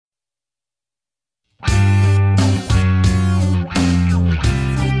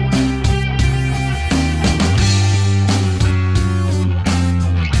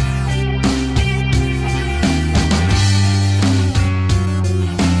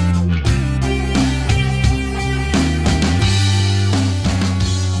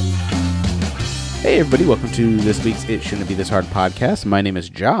everybody, welcome to this week's It Shouldn't Be This Hard podcast. My name is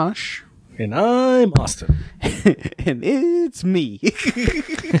Josh. And I'm Austin. And it's me,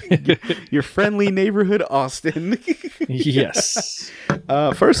 your friendly neighborhood Austin. Yes.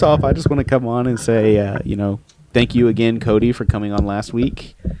 First off, I just want to come on and say, thank you again, Cody, for coming on last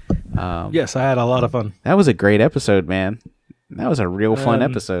week. Yes, I had a lot of fun. That was a great episode, man. That was a real fun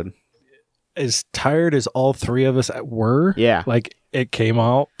episode. As tired as all three of us were, Yeah. like it came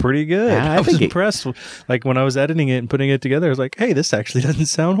out pretty good. Yeah, I was impressed. Like when I was editing it and putting it together, I was like, "Hey, this actually doesn't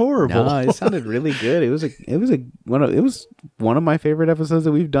sound horrible." No, it sounded really good. It was one of my favorite episodes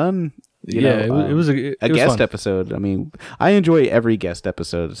that we've done. It was a fun. guest episode. I mean, I enjoy every guest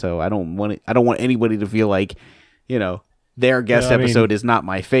episode, so I don't want anybody to feel like, their guest episode is not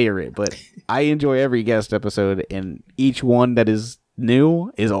my favorite. But I enjoy every guest episode, and each one that is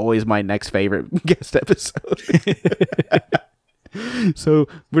new is always my next favorite guest episode. So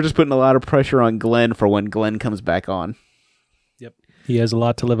we're just putting a lot of pressure on Glenn for when Glenn comes back on. Yep, he has a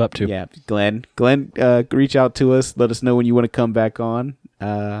lot to live up to. Yeah, Glenn, reach out to us. Let us know when you want to come back on.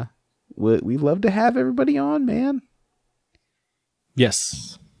 We love to have everybody on, man.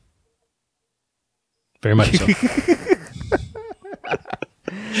 Yes, very much so.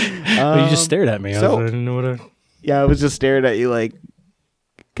 You just stared at me. I didn't know what I was just staring at you like,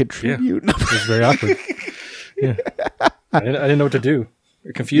 contribute. Yeah. It was very awkward. Yeah, I didn't know what to do.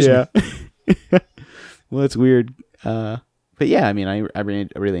 It confused me. Well, it's weird. But yeah, I mean, I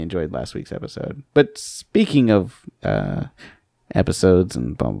really enjoyed last week's episode. But speaking of episodes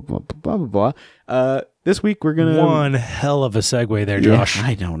and blah blah blah blah blah, this week we're gonna one hell of a segue there, Josh. Yeah,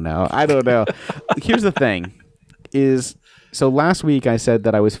 I don't know. Here's the thing: so last week I said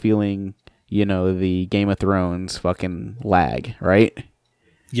that I was feeling, the Game of Thrones fucking lag, right?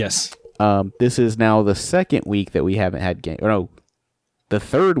 Yes. This is now the second week that we haven't had the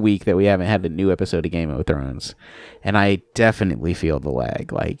third week that we haven't had a new episode of Game of Thrones, and I definitely feel the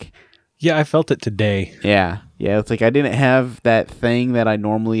lag. Like, yeah, I felt it today. Yeah, it's like I didn't have that thing that I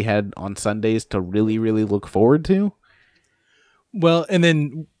normally had on Sundays to really, really look forward to. Well, and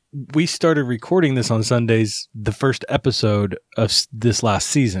then we started recording this on Sundays, the first episode of this last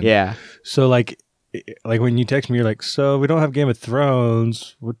season. Yeah. So like when you text me, you're like, "So we don't have Game of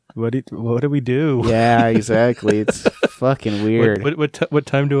Thrones. What do we do?" Yeah, exactly. It's fucking weird. What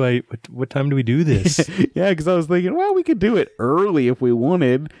time do we do this? Yeah, because I was thinking, well, we could do it early if we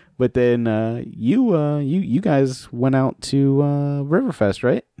wanted, but then you guys went out to Riverfest,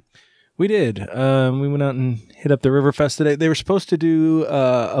 right? We did. We went out and hit up the Riverfest today. They were supposed to do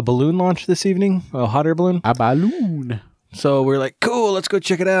a balloon launch this evening, a hot air balloon. A balloon. So we're like, cool, let's go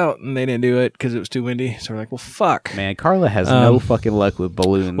check it out. And they didn't do it because it was too windy. So we're like, well, fuck. Man, Carla has no fucking luck with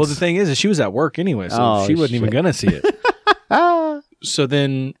balloons. Well, the thing is she was at work anyway, so she wasn't even going to see it. So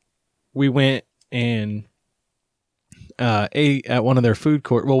then we went and ate at one of their food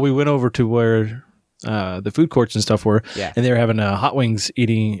court. Well, we went over to where the food courts and stuff were. Yeah. And they were having a hot wings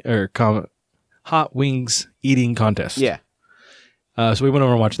eating contest. Yeah. So we went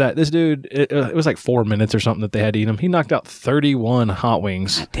over and watched that. This dude, it was like 4 minutes or something that they had to eat him. He knocked out 31 hot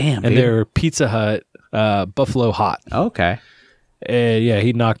wings. God damn, and dude. they're Pizza Hut Buffalo Hot. Okay. Yeah,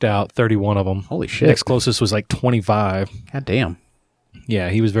 he knocked out 31 of them. Holy shit. Next closest was like 25. God damn.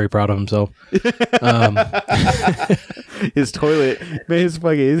 Yeah, he was very proud of himself. His toilet, man,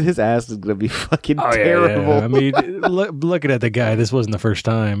 his ass is gonna be fucking terrible. Yeah. I mean, looking at the guy, this wasn't the first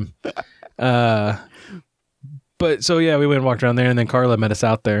time. But so yeah, we went and walked around there, and then Carla met us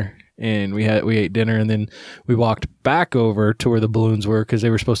out there, and we ate dinner, and then we walked back over to where the balloons were because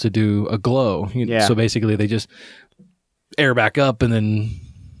they were supposed to do a glow. Yeah. So basically, they just air back up and then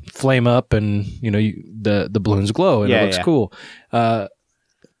flame up, and the balloons glow, and it looks cool.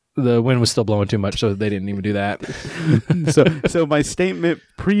 The wind was still blowing too much, so they didn't even do that. So my statement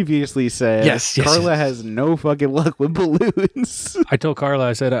previously said, yes, Carla has no fucking luck with balloons. I told Carla,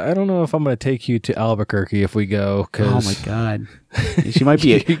 I said, I don't know if I'm going to take you to Albuquerque if we go. Oh my god, she might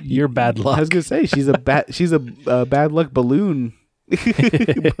be you're bad luck. I was gonna say she's a bad luck balloon,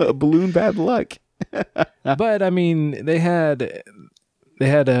 balloon bad luck. But I mean, they had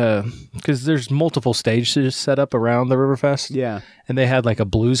because there's multiple stages set up around the Riverfest. Yeah. And they had like a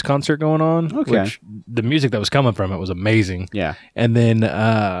blues concert going on. Okay. Which the music that was coming from it was amazing. Yeah. And then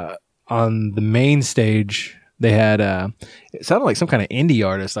on the main stage, they had it sounded like some kind of indie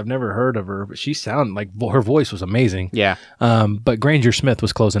artist. I've never heard of her, but she sounded like her voice was amazing. Yeah. But Granger Smith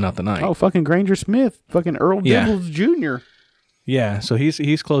was closing out the night. Oh, fucking Granger Smith, fucking Earl Dibbles Jr. Yeah, so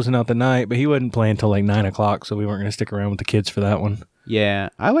he's closing out the night, but he wasn't playing until like 9 o'clock, so we weren't going to stick around with the kids for that one. Yeah,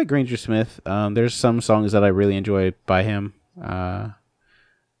 I like Granger Smith. There's some songs that I really enjoy by him.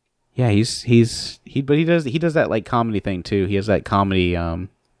 He Yeah, but he does that like comedy thing too. He has that comedy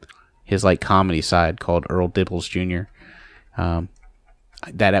his like comedy side called Earl Dibbles Jr.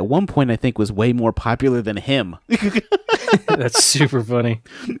 That at one point I think was way more popular than him. That's super funny.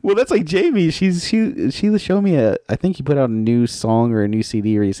 Well, that's like Jamie. She showed me I think he put out a new song or a new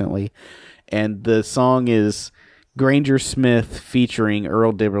CD recently, and the song is Granger Smith featuring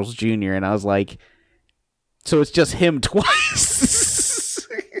Earl Dibbles Jr. And I was like, so it's just him twice.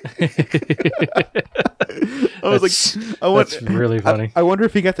 I was that's really funny. I wonder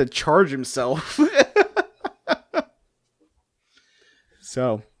if he got to charge himself.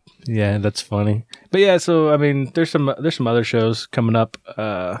 So yeah, that's funny. But yeah, so I mean, there's some other shows coming up.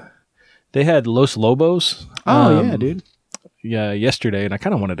 They had Los Lobos. Oh yeah, dude. Yeah, yesterday, and I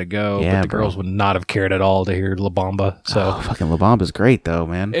kind of wanted to go, but the girls would not have cared at all to hear La Bamba. So fucking La Bamba's great though,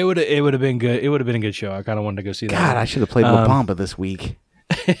 man. It would have been good. It would have been a good show. I kind of wanted to go see that. God, I should have played La Bamba this week.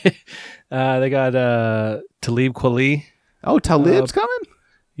 They got Talib Kweli. Oh, Talib's coming?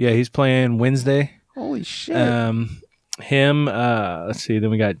 Yeah, he's playing Wednesday. Holy shit. Let's see.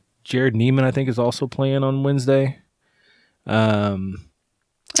 Then we got Jared Neiman, I think, is also playing on Wednesday.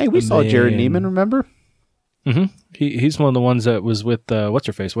 Hey, we saw Jared Neiman, remember? Mm-hmm. He's one of the ones that was with what's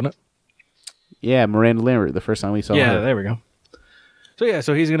her face, wasn't it? Yeah, Miranda Lambert. The first time we saw her. Yeah, there we go. So yeah,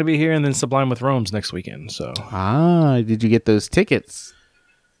 so he's going to be here, and then Sublime with Rome's next weekend. So did you get those tickets?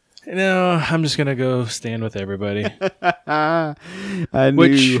 No, I'm just gonna go stand with everybody. I knew.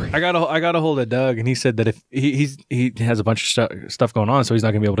 Which I got a hold of Doug, and he said that if he has a bunch of stuff going on, so he's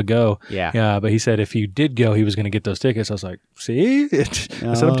not gonna be able to go. Yeah. But he said if he did go, he was gonna get those tickets. I was like, see, I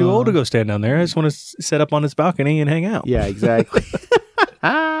said I'm too old to go stand down there. I just want to set up on his balcony and hang out. Yeah, exactly.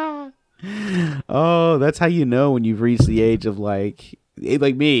 Oh, that's how you know when you've reached the age of like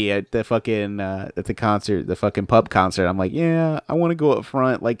me at the fucking at the concert, the fucking pub concert. I'm like, yeah, I want to go up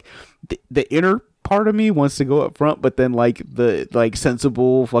front. Like the inner part of me wants to go up front, but then like the like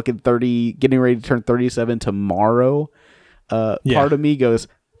sensible fucking 30, getting ready to turn 37 tomorrow. Part of me goes,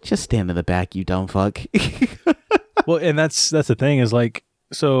 just stand in the back, you dumb fuck. Well, and that's the thing is like,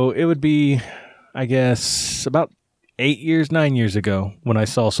 so it would be, I guess, about 9 years ago when I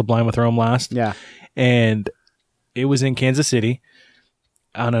saw Sublime with Rome last. Yeah, and it was in Kansas City.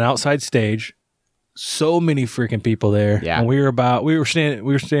 On an outside stage, so many freaking people there. Yeah, and we were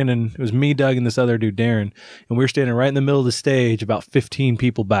standing. It was me, Doug, and this other dude, Darren, and we were standing right in the middle of the stage, about 15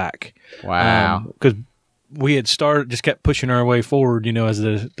 people back. Wow, because we had just kept pushing our way forward, as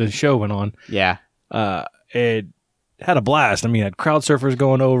the show went on. Yeah, it had a blast. I mean, had crowd surfers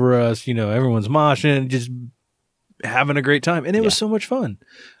going over us. Everyone's moshing, just having a great time, and it was so much fun.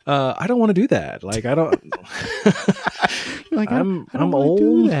 I don't want to do that. Like I don't. Like I'm old.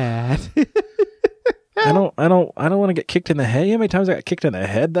 Do that. I don't want to get kicked in the head. You know how many times I got kicked in the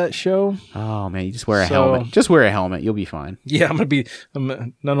head that show? Oh man, you just wear a helmet. Just wear a helmet. You'll be fine. Yeah,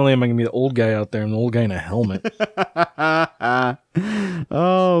 not only am I gonna be the old guy out there, I'm the old guy in a helmet.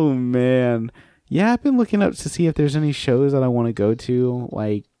 Oh man. Yeah, I've been looking up to see if there's any shows that I want to go to.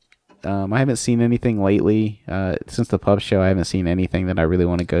 Like, I haven't seen anything lately. Since the pub show, I haven't seen anything that I really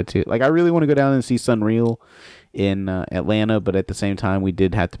want to go to. Like, I really want to go down and see Sunreal in Atlanta, but at the same time, we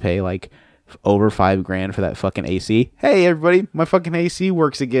did have to pay like over $5,000 for that fucking AC. Hey, everybody, my fucking AC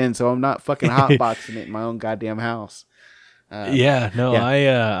works again, so I'm not fucking hotboxing it in my own goddamn house. I've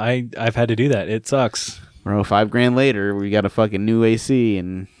had to do that. It sucks. Bro, $5,000 later, we got a fucking new AC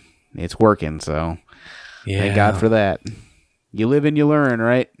and it's working. So, thank God for that. You live and you learn,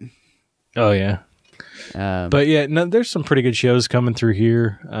 right? Oh yeah. But yeah, no, there's some pretty good shows coming through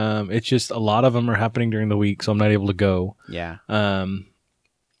here. It's just a lot of them are happening during the week, so I'm not able to go. Yeah.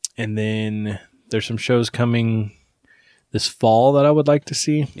 And then there's some shows coming this fall that I would like to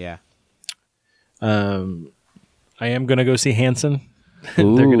see. Yeah. I am going to go see Hanson. They're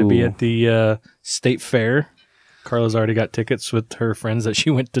going to be at the State Fair. Carla's already got tickets with her friends that she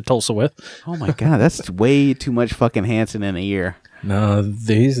went to Tulsa with. Oh my God, that's way too much fucking Hanson in a year. No,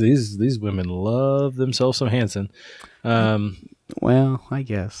 these women love themselves some Hanson. Well, I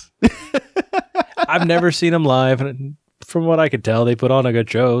guess. I've never seen them live, and from what I could tell, they put on a good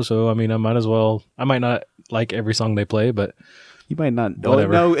show. So I mean, I might not like every song they play, but you might not.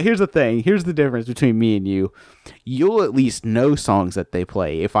 Whatever. No, here's the thing. Here's the difference between me and you. You'll at least know songs that they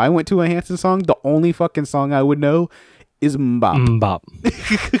play. If I went to a Hanson song, the only fucking song I would know is Mbop. Mbop.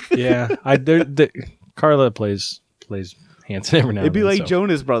 Yeah, Carla plays Hanson every now. It'd be and then, like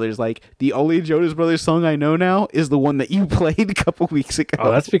Jonas Brothers. Like the only Jonas Brothers song I know now is the one that you played a couple weeks ago.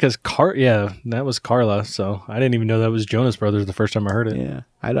 Oh, that's because that was Carla. So I didn't even know that was Jonas Brothers the first time I heard it. Yeah,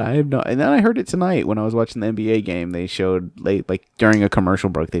 I have no. And then I heard it tonight when I was watching the NBA game. They showed like during a commercial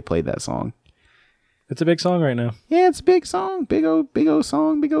break, they played that song. It's a big song right now. Yeah, it's a big song. Big old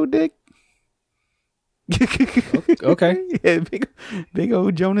song. Big old dick. Okay. Yeah, big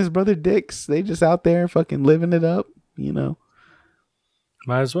old Jonas Brother dicks. They just out there fucking living it up, you know.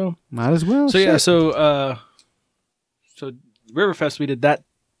 Might as well. So shit. Yeah, so Riverfest, we did that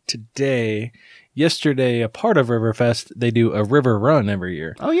today. Yesterday, a part of Riverfest, they do a river run every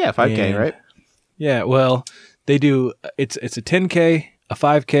year. Oh yeah, 5K, right? Yeah, well, they do it's a 10K, a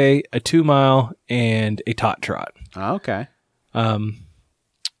 5K, a 2 mile, and a tot trot. Oh, okay.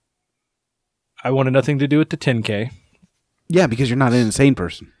 I wanted nothing to do with the 10K. Yeah, because you're not an insane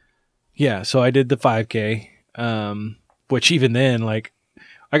person. Yeah, so I did the 5K, which even then, like,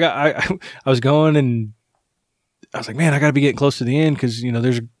 I was going and I was like, man, I got to be getting close to the end because, you know,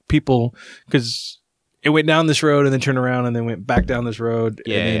 there's people, because it went down this road and then turned around and then went back down this road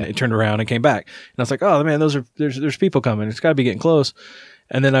and then it turned around and came back. And I was like, oh, man, there's people coming. It's got to be getting close.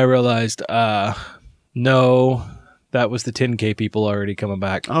 And then I realized, no, that was the 10K people already coming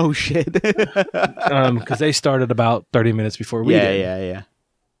back. Oh, shit. Because they started about 30 minutes before we did. Yeah.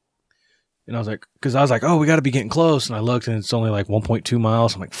 And I was like, oh, we got to be getting close. And I looked and it's only like 1.2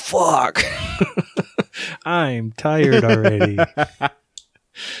 miles. I'm like, fuck. I'm tired already.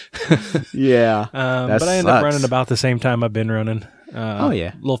 Yeah. But I ended up running about the same time I've been running. A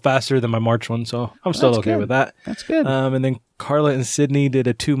little faster than my March one. So I'm still okay with that. That's good. And then Carla and Sydney did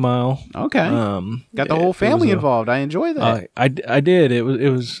a 2 mile. Okay. Got the whole family involved. I enjoy that. I did. It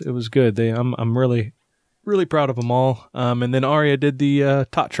was good. I'm really proud of them all. And then Aria did the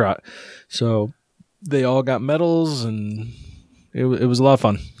tot trot. So they all got medals and it was a lot of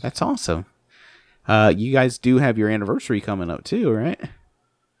fun. That's awesome. You guys do have your anniversary coming up too, right?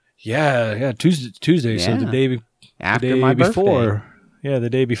 Yeah. Tuesday. Yeah. So the day after my before. Yeah,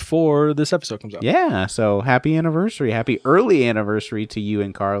 the day before this episode comes out. Yeah, so happy anniversary. Happy early anniversary to you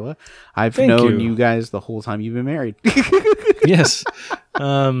and Carla. I've known you guys the whole time you've been married. Yes.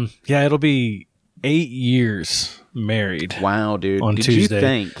 Yeah, it'll be 8 years married. Wow, dude. On Did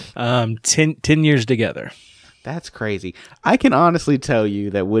Tuesday. you think? 10 years together. That's crazy. I can honestly tell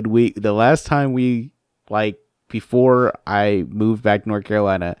you that the last time we, like, before I moved back to North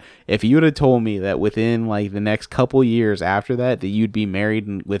Carolina, if you would have told me that within like the next couple years after that you'd be married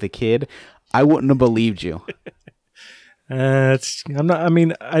and with a kid, I wouldn't have believed you. I'm not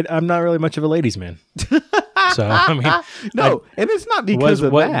really much of a ladies' man. So I mean, and it's not because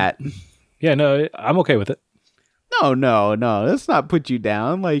of that. Yeah, no, I'm okay with it. No. Let's not put you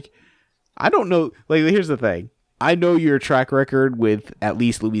down. Like, I don't know. Like, here's the thing. I know your track record with at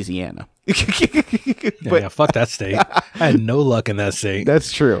least Louisiana. Yeah, fuck that state. I had no luck in that state.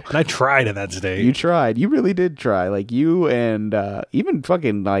 That's true. And I tried in that state. You tried. You really did try. Like, you and even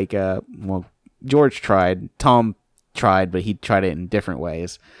fucking like George tried. Tom tried, but he tried it in different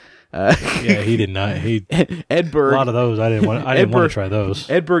ways. Yeah, he did not. Edberg. A lot of those I didn't want to try those.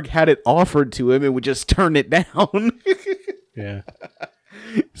 Edberg had it offered to him and would just turn it down. Yeah.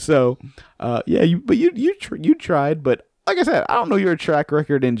 So, you tried, but like I said, I don't know your track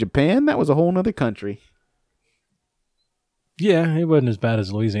record in Japan. That was a whole nother country. Yeah, it wasn't as bad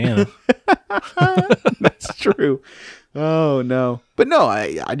as Louisiana. That's true. Oh no, but no,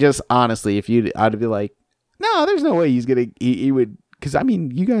 I just honestly, I'd be like, no, there's no way he would, because I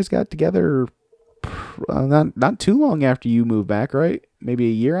mean, you guys got together not too long after you moved back, right? Maybe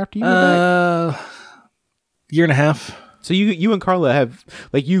a year after you moved back. Year and a half. So you and Carla have,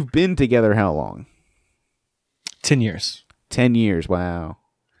 like, you've been together how long? 10 years. 10 years. Wow.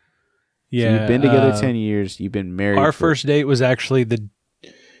 Yeah. So you've been together 10 years. You've been married. Our first date was actually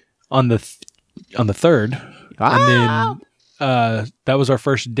on the 3rd. Ah! And then that was our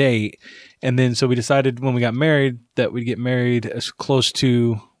first date. And then so we decided when we got married that we'd get married as close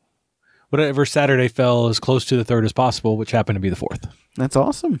to whatever Saturday fell as close to the 3rd as possible, which happened to be the 4th. That's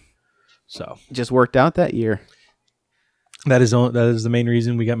awesome. So just worked out that year. That is the main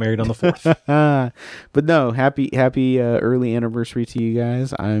reason we got married on the 4th. But no, happy early anniversary to you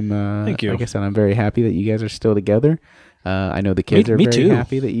guys. Thank you. Like I said, I'm very happy that you guys are still together. I know the kids are very too.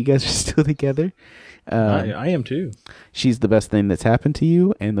 happy that you guys are still together. I am too. She's the best thing that's happened to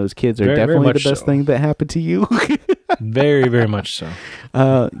you, and those kids are definitely the best thing that happened to you. Very, very much so.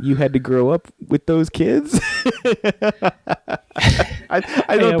 You had to grow up with those kids. I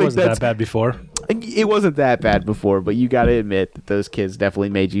don't think wasn't that bad before. It wasn't that bad before, but you got to admit that those kids definitely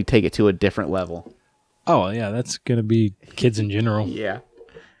made you take it to a different level. Oh yeah, that's gonna be kids in general. Yeah.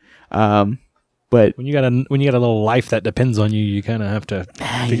 But when you got a little life that depends on you, you kind of have to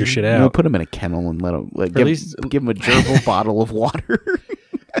figure shit out. Put them in a kennel and let them give them a gerbil bottle of water.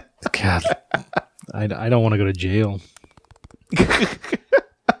 God, I don't want to go to jail.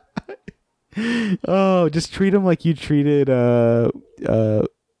 Oh, just treat them like you treated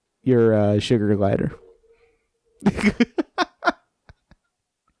your sugar glider.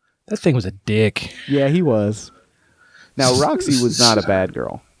 That thing was a dick. Yeah, he was. Now, Roxy was not a bad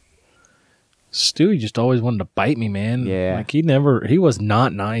girl. Stewie just always wanted to bite me, man. Yeah. Like he was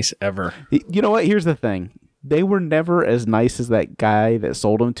not nice ever. You know what? Here's the thing. They were never as nice as that guy that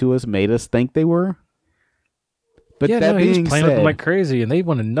sold them to us made us think they were. But yeah, that he was being playing said, with them like crazy, and they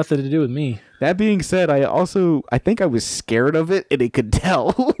wanted nothing to do with me. That being said, I think I was scared of it, and it could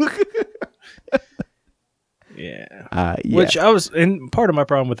tell. Yeah. Which and part of my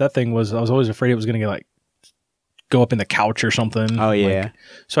problem with that thing was I was always afraid it was going to go up in the couch or something. Oh yeah.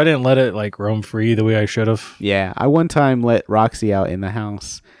 So I didn't let it roam free the way I should have. Yeah, I one time let Roxy out in the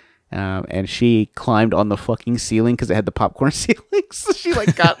house, and she climbed on the fucking ceiling because it had the popcorn ceiling. So she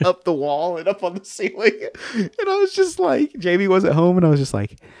got up the wall and up on the ceiling, and I was just like, Jamie wasn't home, and I was just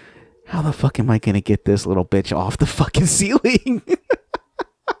like, how the fuck am I gonna get this little bitch off the fucking ceiling?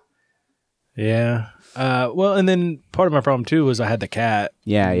 Yeah. Well, and then part of my problem too was I had the cat.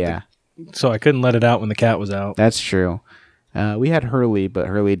 Yeah. So I couldn't let it out when the cat was out. That's true. We had Hurley, but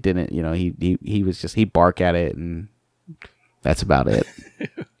Hurley didn't. He was just he'd bark at it, and that's about it.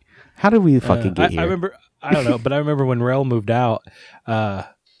 How did we fucking get here? I remember. I don't know, but I remember when Rel moved out.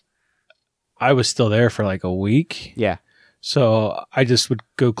 I was still there for a week. Yeah. So I just would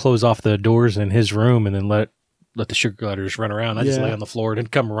go close off the doors in his room and then let the sugar gliders run around. I just lay on the floor and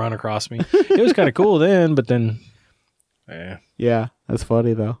it'd come run across me. It was kind of cool then, but then, yeah, that's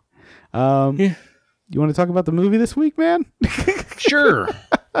funny though. You want to talk about the movie this week, man? Sure.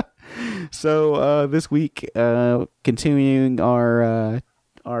 So this week, continuing our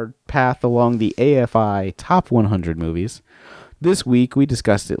path along the AFI Top 100 movies. This week we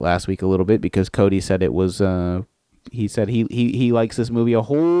discussed it last week a little bit because Cody said it was. He said he likes this movie a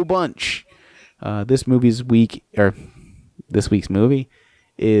whole bunch. This week's movie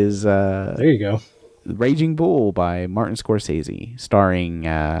is there you go, Raging Bull by Martin Scorsese, starring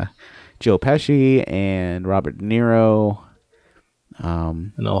Joe Pesci and Robert De Niro,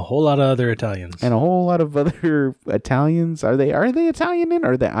 and a whole lot of other Italians. And a whole lot of other Italians. Are they Italian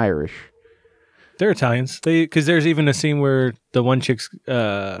or are they Irish? They're Italians. Because there's even a scene where the one chick's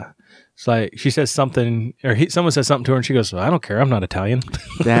it's like she says something, or someone says something to her, and she goes, well, "I don't care. I'm not Italian."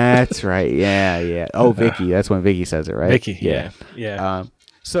 That's right. Yeah. Oh, Vicky. That's when Vicky says it, right? Vicky. Yeah.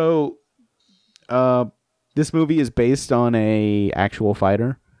 So, this movie is based on a actual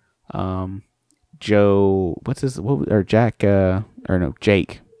fighter. Jake.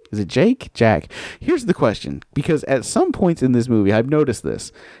 Is it Jake? Jack. Here's the question, because at some points in this movie, I've noticed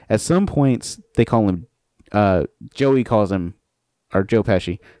this. At some points, they call him, Joe Pesci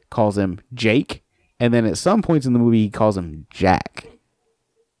calls him Jake, and then at some points in the movie, he calls him Jack.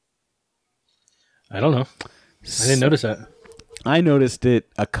 I don't know. I didn't notice that. I noticed it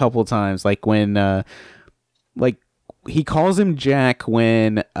a couple times, when, he calls him Jack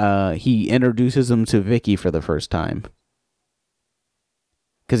when he introduces him to Vicky for the first time.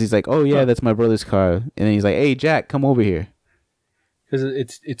 Because he's like, oh, yeah, that's my brother's car. And then he's like, hey, Jack, come over here. Because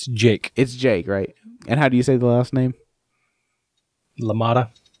it's Jake. It's Jake, right? And how do you say the last name? LaMotta.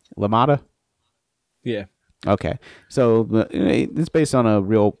 LaMotta? Yeah. Okay. So it's based on a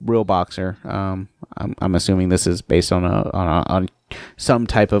real boxer. I'm assuming this is based on some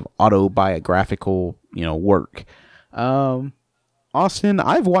type of autobiographical, work. Austin,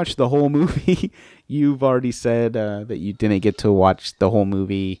 I've watched the whole movie. You've already said that you didn't get to watch the whole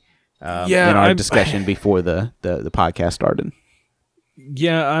movie in our discussion before the podcast started.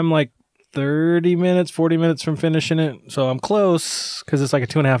 Yeah, I'm 30 minutes, 40 minutes from finishing it, so I'm close because it's a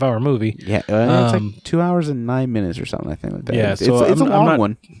 2.5 hour movie. Yeah, it's 2 hours and 9 minutes or something. I think like that. Yeah, it's a long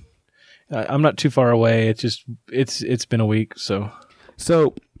one. I'm not too far away. It's just it's been a week, so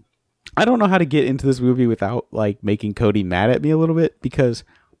I don't know how to get into this movie without making Cody mad at me a little bit, because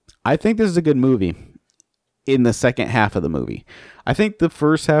I think this is a good movie in the second half of the movie. I think the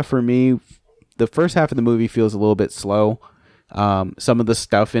first half of the movie feels a little bit slow. Some of the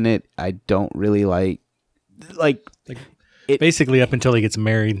stuff in it I don't really like it, basically up until he gets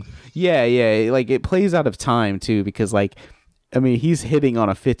married. Yeah. It plays out of time too, because he's hitting on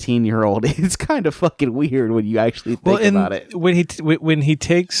a 15-year-old. It's kind of fucking weird when you actually think about it. When he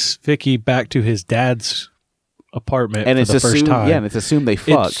takes Vicky back to his dad's apartment and for the first time, and it's assumed they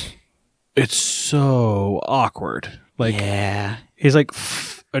fuck. It's so awkward. Like, yeah, he's like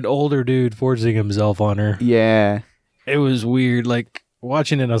an older dude forcing himself on her. Yeah, it was weird. Like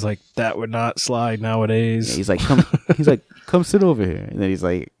watching it, I was like, that would not slide nowadays. Yeah, he's like, come sit over here, and then he's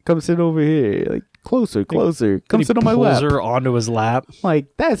like, come sit over here, like closer, come sit on my lap. Pulls her onto his lap.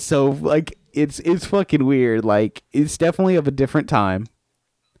 Like that's so like it's fucking weird. Like it's definitely of a different time,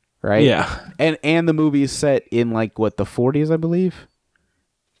 right? Yeah, and the movie is set in like what, the 40s, I believe.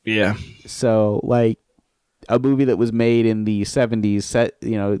 Yeah. So like a movie that was made in the 70s, set,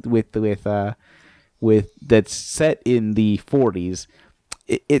 you know, with that's set in the 40s.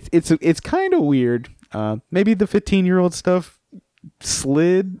 It's kind of weird. Maybe the 15-year-old stuff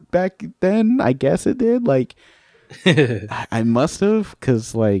slid back then. I guess it did. Like I must have,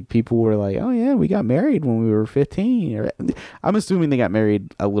 because like people were like, "Oh yeah, we got married when we were 15." I'm assuming they got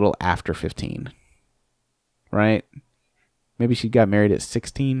married a little after 15, right? Maybe she got married at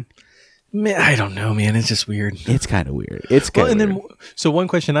 16. Man, I don't know, man. It's just weird. It's kind of weird. It's kind of weird. Then, so one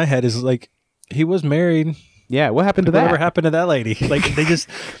question I had is like, he was married. Yeah, what happened to that? Whatever happened to that lady? Like they just,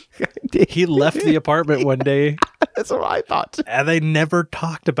 he left the apartment one day. That's what I thought. And they never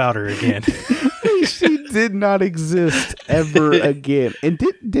talked about her again. She did not exist ever again. And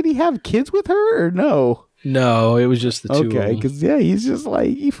did he have kids with her or no? No, it was just the two. Okay, because yeah, he's just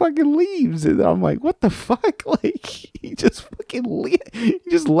like, he fucking leaves, and I'm like, what the fuck? Like he just fucking he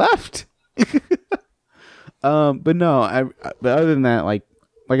just left. But no, but other than that, like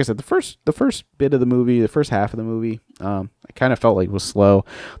I said, the first bit of the movie, the first half of the movie, I kind of felt like was slow.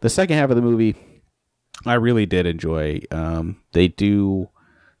 The second half of the movie, I really did enjoy. They do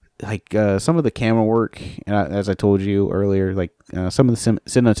like some of the camera work, as I told you earlier, like some of the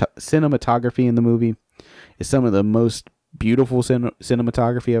cinematography in the movie is some of the most beautiful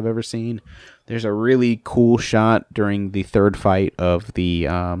cinematography I've ever seen. There's a really cool shot during the third fight of the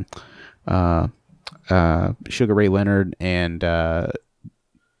Sugar Ray Leonard and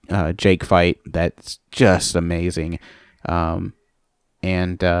Jake fight that's just amazing.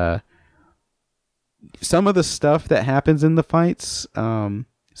 And some of the stuff that happens in the fights, some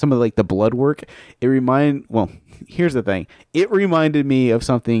of like the blood work, here's the thing. It reminded me of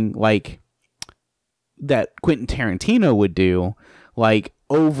something like that Quentin Tarantino would do, like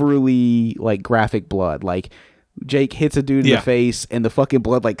overly like graphic blood. Like Jake hits a dude in the face and the fucking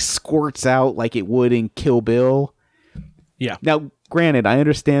blood like squirts out like it would in Kill Bill. Yeah. Now, granted, I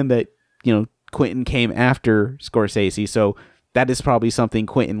understand that, you know, Quentin came after Scorsese, so that is probably something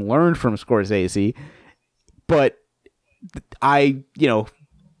Quentin learned from Scorsese. But I, you know,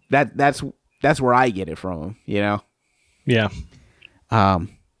 that's where I get it from him, you know? Yeah.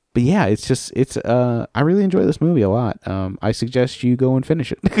 But yeah, I really enjoy this movie a lot. I suggest you go and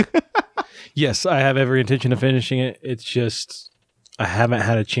finish it. Yes, I have every intention of finishing it. It's just, I haven't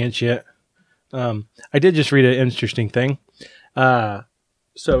had a chance yet. I did just read an interesting thing.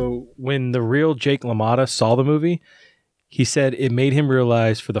 So when the real Jake LaMotta saw the movie, he said it made him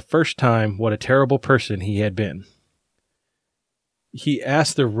realize for the first time what a terrible person he had been. He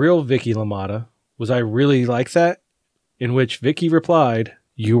asked the real Vicky LaMotta, "Was I really like that?" In which Vicky replied,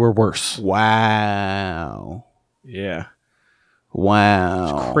 "You were worse." Wow. Yeah. Wow.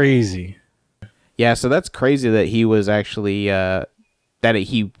 It's crazy. Yeah, so that's crazy that he was actually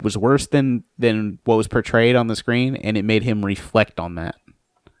he was worse than what was portrayed on the screen, and it made him reflect on that.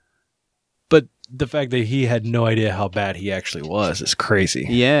 But the fact that he had no idea how bad he actually was is crazy.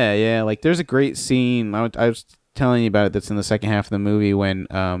 Yeah. Like there's a great scene I was telling you about it that's in the second half of the movie when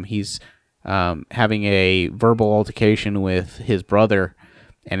he's having a verbal altercation with his brother,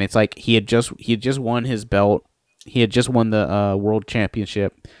 and it's like he had just won his belt. He had just won the world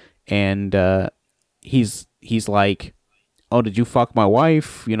championship, and he's like, "Oh, did you fuck my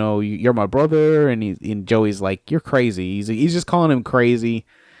wife? You know, you're my brother." And Joey's like, "You're crazy." He's just calling him crazy,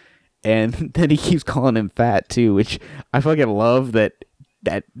 and then he keeps calling him fat too, which I fucking love that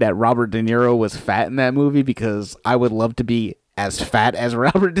Robert De Niro was fat in that movie, because I would love to be as fat as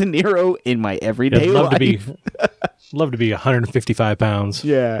Robert De Niro in my everyday life. Love to be 155 pounds.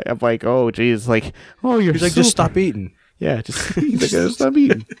 Yeah, I'm like, oh geez, like, oh, he's like, just stop eating. Yeah, he's like, stop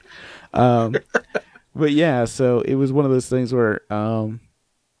eating. But yeah, so it was one of those things where,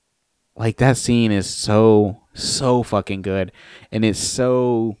 like that scene is so fucking good, and it's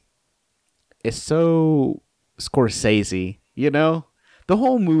so Scorsese, you know. The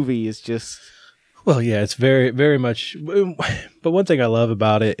whole movie is just. Well, yeah, it's very, very much. But one thing I love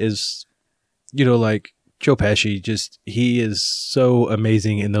about it is, you know, like Joe Pesci, he is so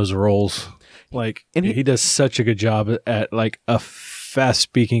amazing in those roles. Like, and he does such a good job at like a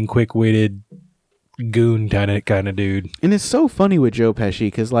fast-speaking, quick-witted goon kind of dude. And it's so funny with Joe Pesci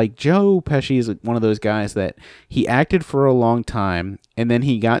because like Joe Pesci is one of those guys that he acted for a long time and then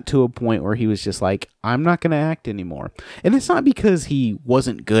he got to a point where he was just like, I'm not going to act anymore. And it's not because he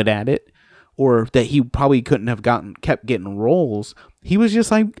wasn't good at it or that he probably couldn't have kept getting roles. He was just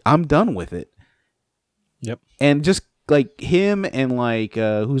like, I'm done with it. Yep. And just like him and like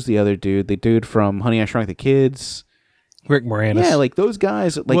who's the other dude? The dude from Honey, I Shrunk the Kids. Rick Moranis. Yeah, like those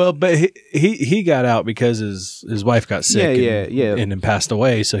guys. Like, well, but he got out because his wife got sick and then passed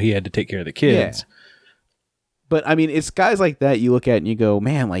away, so he had to take care of the kids. Yeah. But I mean, it's guys like that you look at and you go,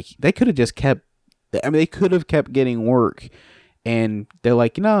 man, like they could have just kept. I mean, they could have kept getting work, and they're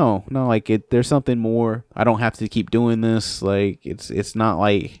like, no, like there's something more. I don't have to keep doing this. Like it's not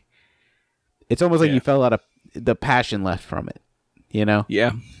like it's almost like you fell out of the passion left from it, you know?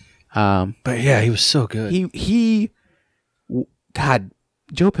 Yeah. But yeah, he was so good. God,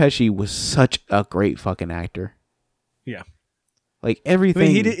 Joe Pesci was such a great fucking actor. Yeah. Like everything.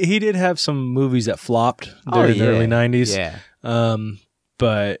 I mean, he did have some movies that flopped during the early 90s. Yeah.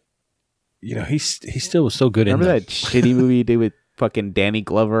 But you know, he still was so good. Remember that shitty movie he did with fucking Danny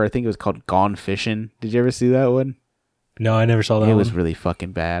Glover? I think it was called Gone Fishing. Did you ever see that one? No, I never saw that one. It was really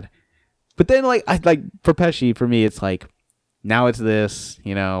fucking bad. But then like for Pesci, for me it's like now it's this,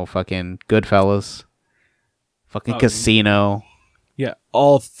 you know, fucking Goodfellas, fucking Casino. Yeah,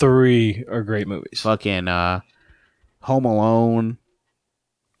 all three are great movies. Fucking Home Alone.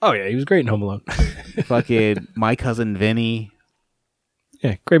 Oh yeah, he was great in Home Alone. Fucking My Cousin Vinny.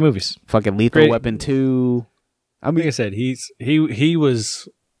 Yeah, great movies. Fucking Lethal Weapon 2. I mean, like I said, he's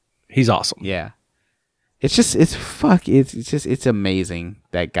awesome. Yeah. It's amazing,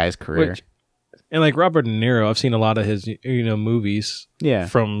 that guy's career. And like Robert De Niro, I've seen a lot of his, movies. Yeah.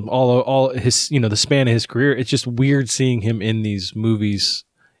 From all his, the span of his career. It's just weird seeing him in these movies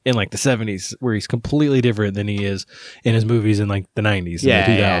in like the 70s, where he's completely different than he is in his movies in like the 90s. Yeah,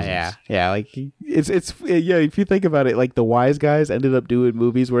 and the 2000s. Yeah. Like if you think about it, like the Wise Guys ended up doing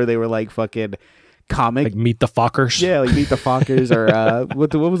movies where they were like fucking comic, like Meet the Fockers. Yeah, like Meet the Fockers, or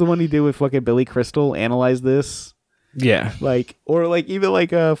what was the one he did with fucking Billy Crystal? Analyze This. Yeah, like, or like even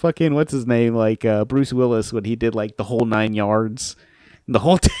like fucking what's his name, like Bruce Willis, when he did like The Whole 9 Yards, the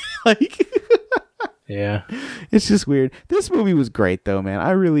whole like. Yeah, it's just weird. This movie was great though, man.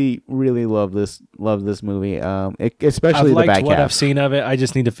 I really, really love this movie. Especially the back half. What I've seen of it. I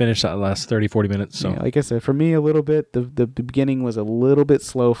just need to finish that last 30-40 minutes. So, yeah, like I said, for me, a little bit. The beginning was a little bit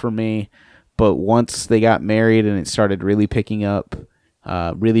slow for me, but once they got married and it started really picking up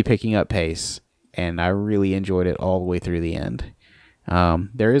pace, and I really enjoyed it all the way through the end.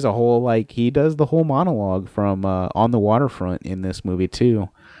 There is a whole he does the whole monologue from On the Waterfront in this movie too.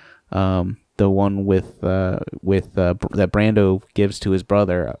 The one with that Brando gives to his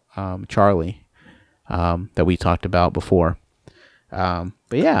brother Charlie, that we talked about before. But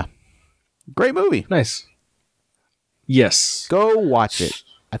yeah, great movie. Nice. Yes, go watch it.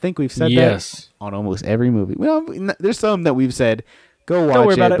 I think we've said that on almost every movie. Well, there's some that we've said go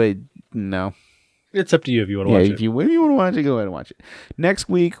watch it, but no. It's up to you if you want to watch it. If you want to watch it, go ahead and watch it. Next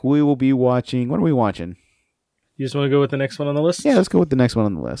week we will be watching. What are we watching? You just want to go with the next one on the list? Yeah, let's go with the next one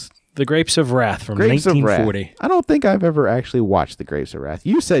on the list. The Grapes of Wrath from 1940. I don't think I've ever actually watched The Grapes of Wrath.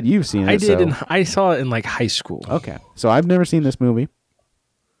 You said you've seen it. I did. I saw it in like high school. Okay, so I've never seen this movie.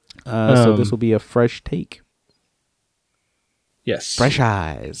 So this will be a fresh take. Yes, fresh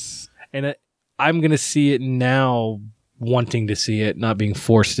eyes. And I'm gonna see it now, wanting to see it, not being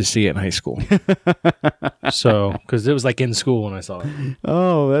forced to see it in high school. So, because it was like in school when I saw it.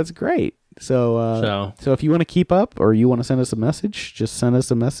 Oh, that's great. So if you want to keep up, or you want to send us a message, just send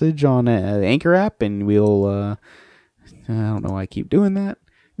us a message on the Anchor app, and we'll. I don't know why I keep doing that,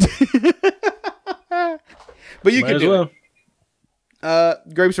 but you can do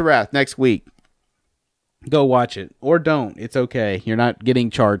it. Grapes of Wrath next week. Go watch it, or don't. It's okay. You're not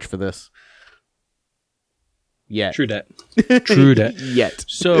getting charged for this. Yet. True that. Yet.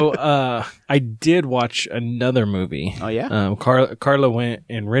 So I did watch another movie. Oh, yeah? Carla went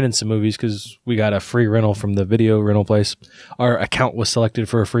and rented some movies because we got a free rental from the video rental place. Our account was selected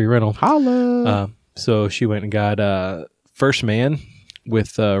for a free rental. Holla! So she went and got First Man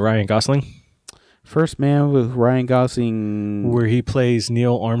with Ryan Gosling. First Man with Ryan Gosling. Where he plays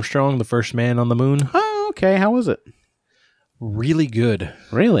Neil Armstrong, the first man on the moon. Oh, okay. How was it? Really good.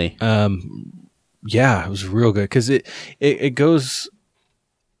 Really? Yeah, it was real good because it goes,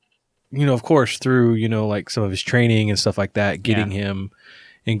 of course, through, like some of his training and stuff like that, getting him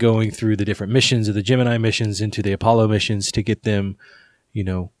and going through the different missions of the Gemini missions into the Apollo missions to get them,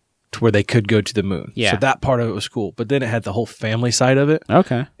 to where they could go to the moon. Yeah. So that part of it was cool. But then it had the whole family side of it.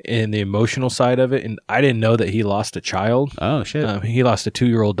 Okay. And the emotional side of it. And I didn't know that he lost a child. Oh, shit. He lost a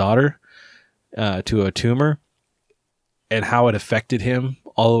 2-year-old daughter to a tumor, and how it affected him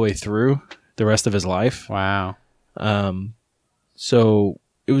all the way through the rest of his life. Wow. So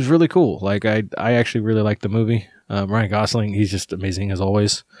it was really cool. Like I actually really liked the movie. Ryan Gosling, he's just amazing as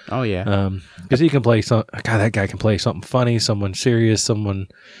always. Oh yeah. Because he can play that guy can play something funny, someone serious, and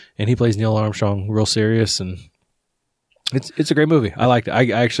he plays Neil Armstrong real serious, and it's a great movie. I liked it.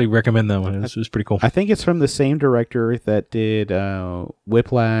 I actually recommend that one. It was pretty cool. I think it's from the same director that did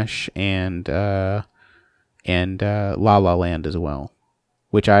Whiplash and La La Land as well,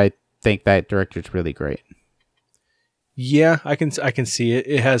 which I think that director's really great. Yeah, I can see it.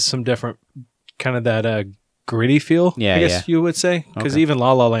 It has some different kind of that gritty feel. Yeah, I guess you would say, because even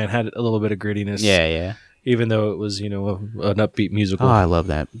La La Land had a little bit of grittiness. Yeah. Even though it was, an upbeat musical. Oh, I love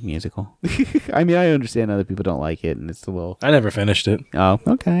that musical. I mean, I understand other people don't like it, and it's a little. I never finished it. Oh,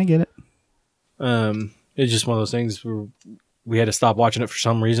 okay, I get it. It's just one of those things where we had to stop watching it for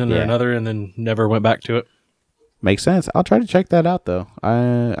some reason or another, and then never went back to it. Makes sense. I'll try to check that out though.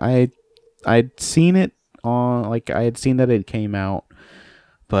 I'd seen it on, like, I had seen that it came out,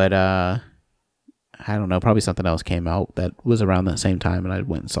 but I don't know, probably something else came out that was around that same time, and I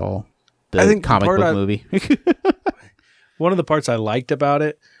went and saw the comic book movie. One of the parts I liked about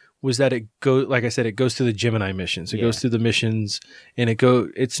it was that it goes through the Gemini missions. It goes through the missions, and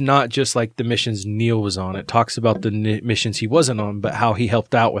it's not just like the missions Neil was on. It talks about the missions he wasn't on, but how he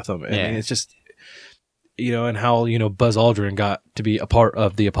helped out with them. I mean, it's just, and how, Buzz Aldrin got to be a part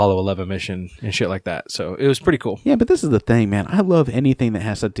of the Apollo 11 mission and shit like that. So it was pretty cool. Yeah, but this is the thing, man. I love anything that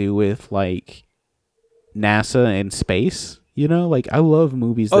has to do with, like, NASA and space. Like, I love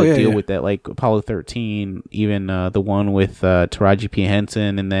movies that deal with that, like Apollo 13, even the one with Taraji P.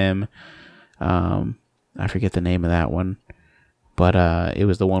 Henson and them. I forget the name of that one, but it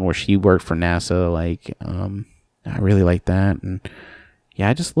was the one where she worked for NASA. Like, I really like that, and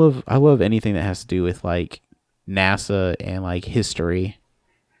yeah, I love anything that has to do with, like, NASA and, like, history.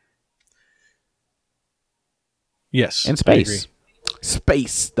 Yes, and space.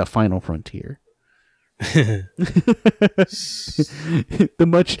 Space, the final frontier. The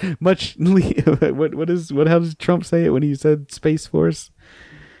much how does Trump say it when he said Space Force?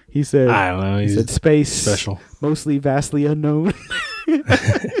 He said, I don't know. He said space special, mostly vastly unknown.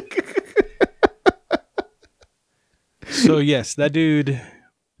 So yes, that dude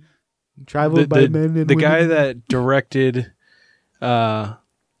traveled by men and the women. guy that directed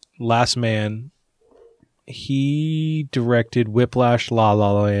Last Man, he directed Whiplash, La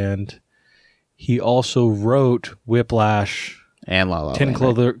La Land. He also wrote Whiplash and La La 10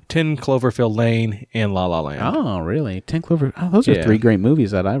 Land. 10 Cloverfield Lane and La La Land. Oh, really? 10 Clover. Oh, those are 3 great movies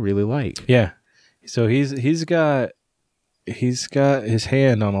that I really like. Yeah. So he's got his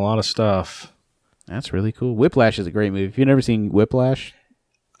hand on a lot of stuff. That's really cool. Whiplash is a great movie. If you've never seen Whiplash,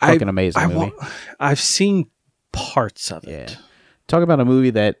 fucking amazing movie. I've seen parts of it. Yeah. Talk about a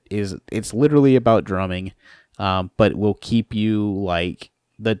movie that it's literally about drumming, but will keep you, like,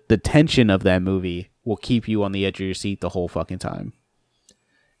 the tension of that movie will keep you on the edge of your seat the whole fucking time.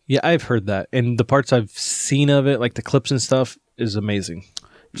 Yeah, I've heard that. And the parts I've seen of it, like the clips and stuff, is amazing.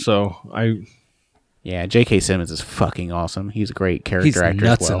 So Yeah, J.K. Simmons is fucking awesome. He's a great character actor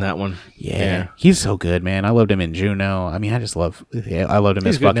nuts as well. In that one. Yeah. He's so good, man. I loved him in Juno. I mean, I loved him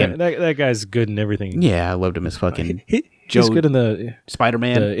as fucking... That guy's good in everything. Yeah, I loved him as fucking... He's good in the...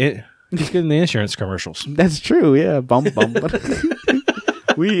 Spider-Man. He's good in the insurance commercials. That's true, yeah. Bum.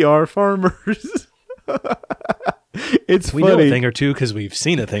 We are farmers. It's funny. We know a thing or two because we've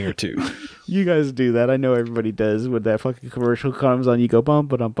seen a thing or two. You guys do that. I know everybody does. When that fucking commercial comes on, you go bum,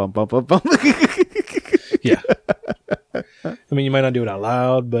 bum, bum, bum, bum, bum. Yeah. I mean, you might not do it out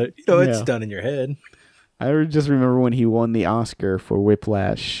loud, but it's done in your head. I just remember when he won the Oscar for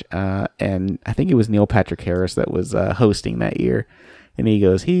Whiplash, and I think it was Neil Patrick Harris that was hosting that year. And he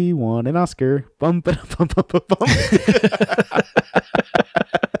goes, he won an Oscar. Bum, bum, bum, bum, bum, bum.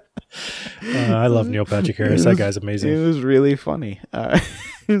 I love Neil Patrick Harris. That guy's amazing. It was really funny.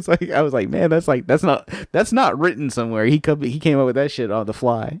 It's like I was like, man, that's not written somewhere. He came up with that shit on the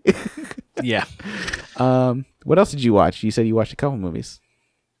fly. Yeah. What else did you watch? You said you watched a couple movies.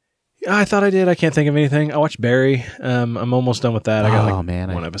 I thought I did. I can't think of anything. I watched Barry. I'm almost done with that. I got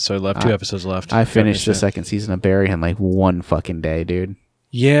one episode left, 2 episodes left. I finished the second season of Barry in like one fucking day, dude.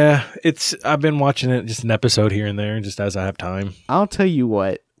 Yeah, I've been watching it just an episode here and there, just as I have time. I'll tell you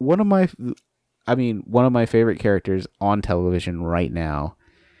what. One of my favorite characters on television right now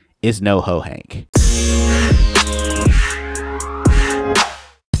is NoHo Hank.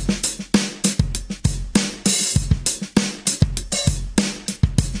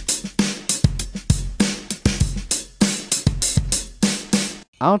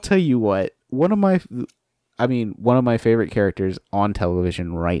 I'll tell you what. One of my favorite characters on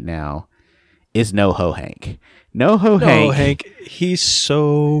television right now is NoHo Hank. NoHo Hank. He's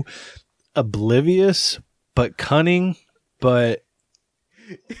so oblivious but cunning, but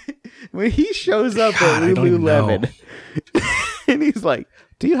when he shows up at Lululemon and he's like,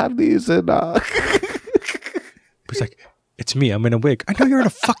 "Do you have these?" And he's like, "It's me. I'm in a wig." "I know you're in a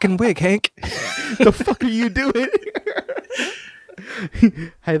fucking wig, Hank." "The fuck are you doing?"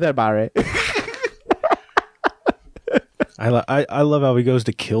 "Hey there, Barry." I love how he goes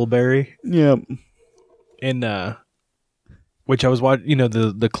to kill Barry. Yeah. And which I was watching,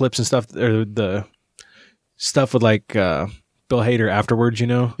 the clips and stuff, or the stuff with like Bill Hader afterwards,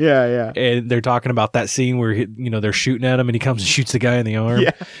 Yeah. And they're talking about that scene where they're shooting at him and he comes and shoots the guy in the arm.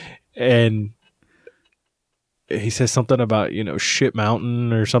 Yeah. And he says something about, Shit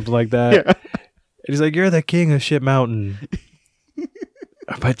Mountain or something like that. Yeah. And he's like, "You're the king of Shit Mountain."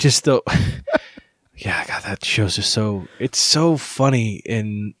 But just still, yeah, God, that show's just it's so funny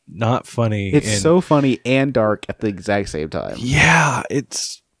and not funny. It's so funny and dark at the exact same time. Yeah,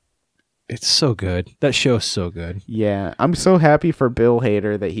 it's so good. That show's so good. Yeah, I'm so happy for Bill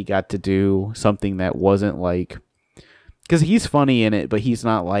Hader that he got to do something that wasn't like, because he's funny in it, but he's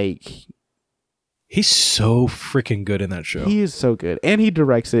not like. He's so freaking good in that show. He is so good, and he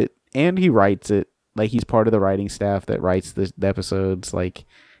directs it, and he writes it. Like, he's part of the writing staff that writes the episodes. Like,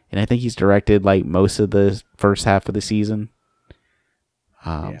 and I think he's directed like most of the first half of the season.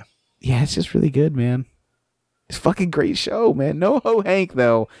 Yeah, it's just really good, man. It's a fucking great show, man. NoHo Hank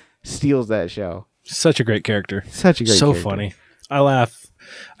though steals that show. Such a great character. Such a great so character. Funny. I laugh.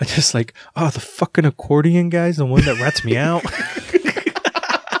 I just like, oh, the fucking accordion guy's the one that rats me out.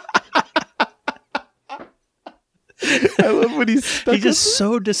 I love when he's just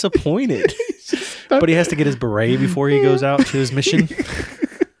so disappointed. But he has to get his beret before he goes out to his mission.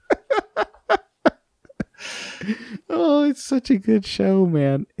 Oh, it's such a good show,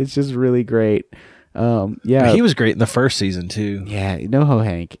 man. It's just really great. Yeah, he was great in the first season too. Yeah, NoHo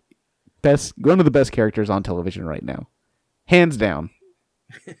Hank, one of the best characters on television right now, hands down.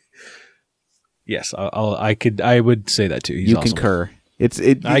 Yes, I would say that too. He's you awesome. Concur.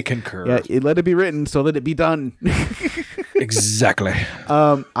 I concur. Yeah, let it be written, so let it be done. Exactly.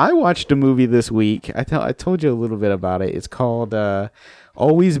 I watched a movie this week. I told you a little bit about it. It's called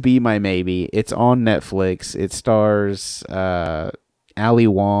Always Be My Maybe. It's on Netflix. It stars Ali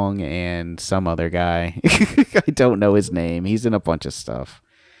Wong and some other guy. I don't know his name. He's in a bunch of stuff.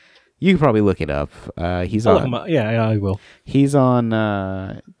 You can probably look it up. He's on. Yeah, I will. He's on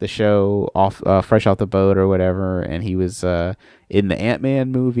the show Fresh Off the Boat or whatever, and he was in the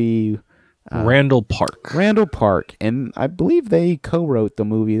Ant-Man movie. Randall Park. And I believe they co-wrote the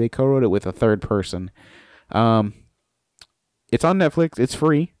movie. They co-wrote it with a third person. It's on Netflix. It's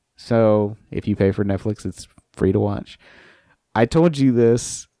free. So if you pay for Netflix, it's free to watch. I told you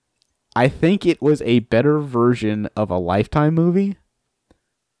this. I think it was a better version of a Lifetime movie.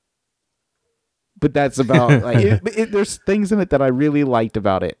 But that's about there's things in it that I really liked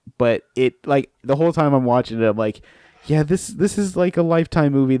about it. But it like the whole time I'm watching it, I'm like, yeah, this is like a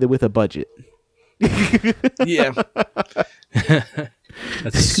Lifetime movie with a budget. Yeah.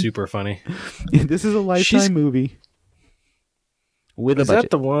 That's super funny. This is a Lifetime movie with a budget.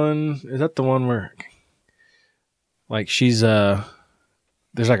 Is that the one where like she's there's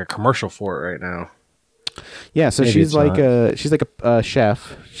like a commercial for it right now? Yeah, so maybe she's like a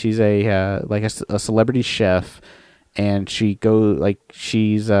chef. She's a celebrity chef, and she goes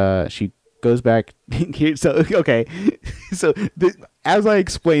back here. So okay, so as I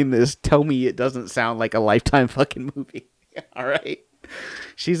explain this, tell me it doesn't sound like a Lifetime fucking movie. All right,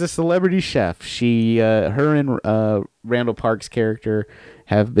 she's a celebrity chef. Her and Randall Park's character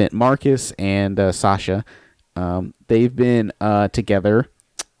have been Marcus and Sasha. They've been together.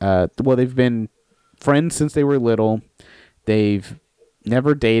 They've been friends since they were little. They've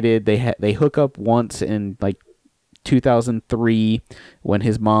never dated. They hook up once in like 2003 when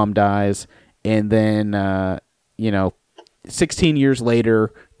his mom dies, and then 16 years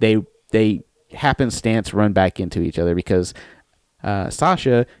later they happenstance run back into each other because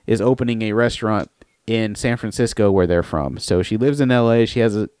Sasha is opening a restaurant in San Francisco where they're from. So she lives in LA. She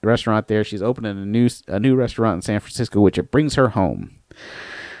has a restaurant there. She's opening a new restaurant in San Francisco, which it brings her home.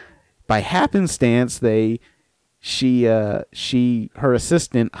 By happenstance, her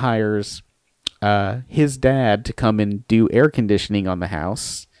assistant hires his dad to come and do air conditioning on the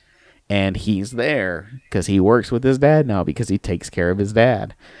house, and he's there because he works with his dad now because he takes care of his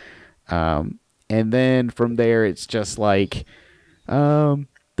dad. And then from there, it's just like the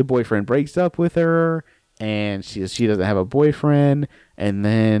boyfriend breaks up with her, and she doesn't have a boyfriend, and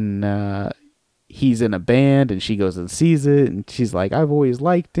then he's in a band, and she goes and sees it, and she's like, I've always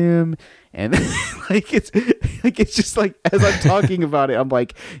liked him. And it's just like, as I'm talking about it, I'm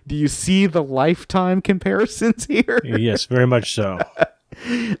like, do you see the Lifetime comparisons here? Yes, very much so.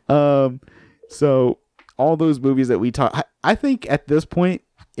 So all those movies that we talk, I think at this point,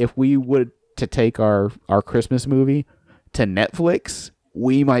 if we would to take our Christmas movie to Netflix,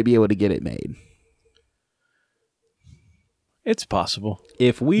 we might be able to get it made. It's possible.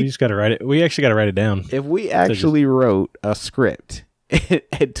 If we just got to write it. We actually got to write it down. If we actually wrote a script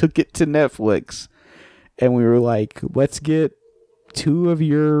and took it to Netflix, and we were like, let's get two of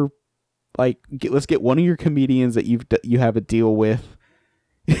your, let's get one of your comedians that you have a deal with.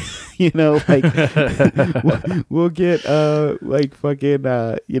 We'll get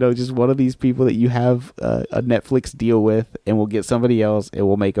just one of these people that you have a Netflix deal with, and we'll get somebody else, and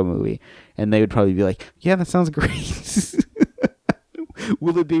we'll make a movie. And they would probably be like, yeah, that sounds great.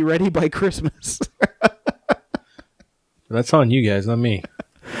 Will it be ready by Christmas? That's on you guys, not me.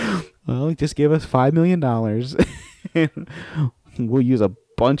 Well, just give us $5 million and we'll use a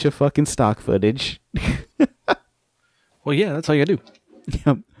bunch of fucking stock footage. Well, yeah, that's all you gotta do.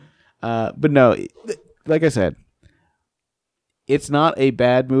 Yep. But no, like I said, it's not a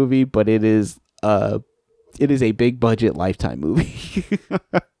bad movie, but it is a big budget Lifetime movie.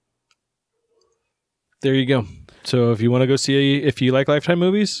 There you go. So if you want to go if you like Lifetime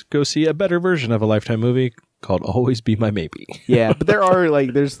movies, go see a better version of a Lifetime movie called Always Be My Maybe. Yeah, but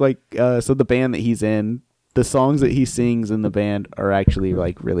there's so the band that he's in, the songs that he sings in the band are actually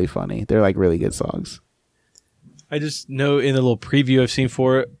really funny. They're really good songs. I just know in the little preview I've seen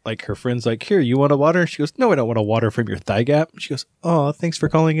for it, her friend's like, here, you want a water? She goes, no, I don't want a water from your thigh gap. She goes, oh, thanks for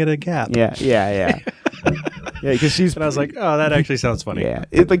calling it a gap. Yeah. Yeah, because and I was like, oh, that actually sounds funny. Yeah,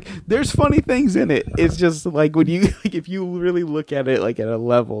 it's there's funny things in it. It's just when you if you really look at it at a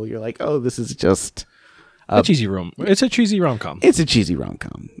level, you're like, oh, this is just a cheesy rom. It's a cheesy rom-com. It's a cheesy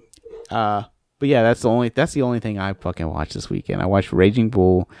rom-com. But yeah, that's the only thing I fucking watched this weekend. I watched Raging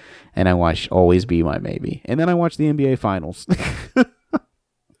Bull, and I watched Always Be My Maybe, and then I watched the NBA Finals.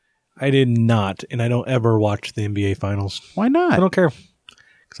 I did not, and I don't ever watch the NBA Finals. Why not? I don't care.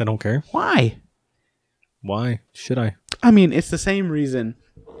 Because I don't care. Why? Why should I? I mean, it's the same reason.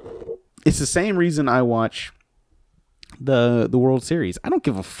 It's the same reason I watch the World Series. I don't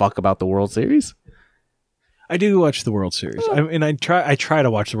give a fuck about the World Series. I do watch the World Series, and I try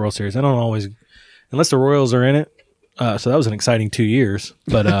to watch the World Series. I don't always, unless the Royals are in it. So that was an exciting 2 years,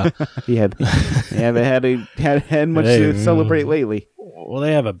 but they haven't had much to celebrate lately. Well,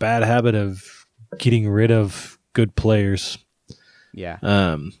 they have a bad habit of getting rid of good players. Yeah.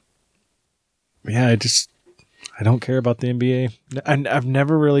 Yeah. I don't care about the NBA. I've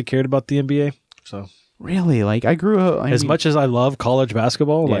never really cared about the NBA. So really, I grew up much as I love college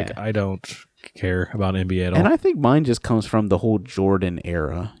basketball. Yeah. I don't care about NBA at all. And I think mine just comes from the whole Jordan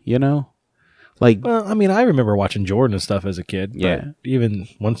era. Well, I mean, I remember watching Jordan and stuff as a kid. Yeah. But even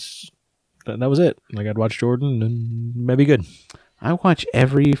once, that was it. I'd watch Jordan and maybe good. I watch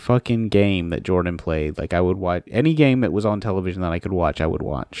every fucking game that Jordan played. I would watch any game that was on television that I could watch. I would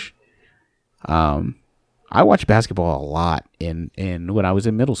watch. I watched basketball a lot in when I was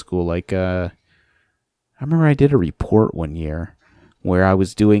in middle school. I remember I did a report one year where I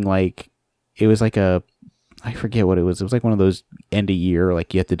was doing it was I forget what it was. It was one of those end of year,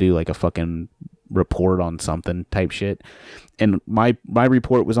 you have to do a fucking report on something type shit. And my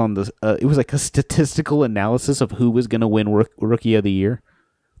report was on it was a statistical analysis of who was going to win Rookie of the Year.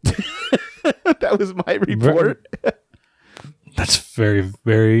 That was my report. That's very,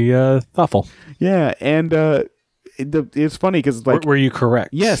 very thoughtful. Yeah, and it's funny because were you correct?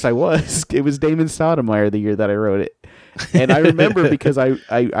 Yes, I was. It was Damon Stoudemire the year that I wrote it. And I remember because I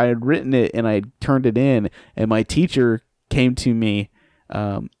had written it and I turned it in, and my teacher came to me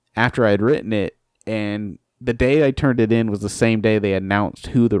after I had written it, and the day I turned it in was the same day they announced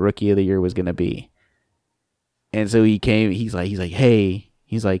who the Rookie of the Year was going to be. And so he came. He's like, hey,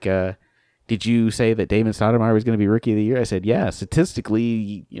 did you say that Damon Stoudemire was going to be Rookie of the Year? I said, yeah.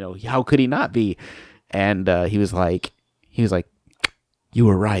 Statistically, how could he not be? And he was like, you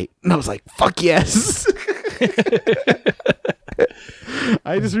were right. And I was like, fuck yes.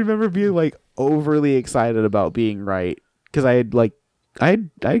 I just remember being overly excited about being right because I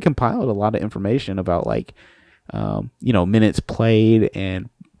had compiled a lot of information about minutes played and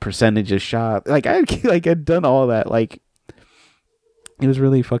percentage of shot. I had done all that. It was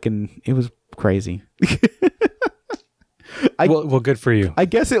really it was crazy. Well, good for you. I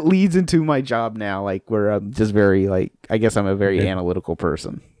guess it leads into my job now, where I'm just very I guess I'm a very analytical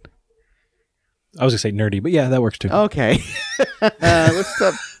person. I was gonna say nerdy, but yeah, that works too. Okay. Let's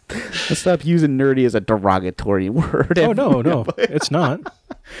stop using nerdy as a derogatory word. Oh no, it's not.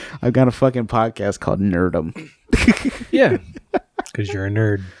 I've got a fucking podcast called Nerdum. Yeah, because you're a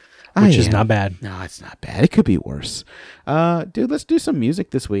nerd, which is not bad. No, it's not bad. It could be worse. Dude, let's do some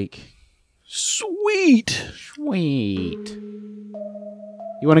music this week. Sweet.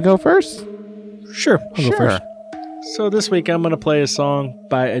 You want to go first? Sure, I'll go first. So this week I'm going to play a song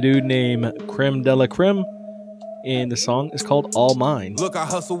by a dude named Creme de la Creme, and the song is called All Mine. Look, I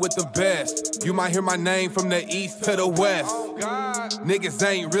hustle with the best. You might hear my name from the east to the west. Niggas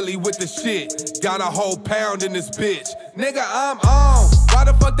ain't really with the shit. Got a whole pound in this bitch. Nigga, I'm on. Why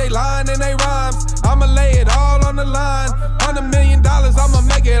the fuck they lying in they rhymes? I'ma lay it all on the line. $100 million, I'ma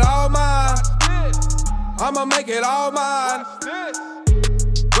make it all mine. I'ma make it all mine.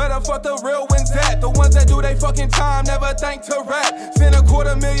 Where the fuck the real ones at? The ones that do they fucking time, never think to rap. Sent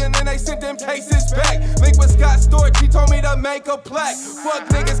 $250,000 and they sent them cases back. Link with Scott Storch, he told me to make a plaque. Fuck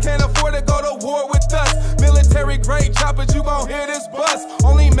niggas can't afford to go to war with us. Military grade choppers, you gon' hear this bus.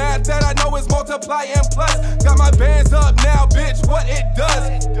 Only math that I know is multiply and plus. Got my bands up now, bitch, what it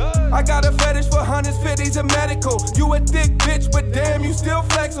does. I got a fetish for hundreds, 50s and medical. You a thick bitch, but damn, you still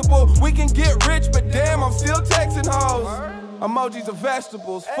flexible. We can get rich, but damn, I'm still texting hoes. Emojis of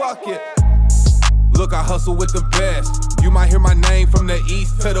vegetables, fuck it. Look, I hustle with the best. You might hear my name from the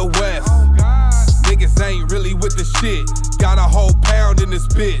east to the west. Niggas ain't really with the shit. Got a whole pound in this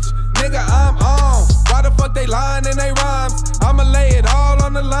bitch. Nigga, I'm on. Why the fuck they lying in they rhymes? I'ma lay it all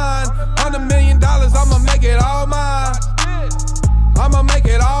on the line. $100 million, I'ma make it all mine. I'ma make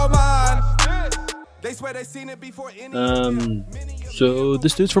it all mine. They swear they seen it before any. So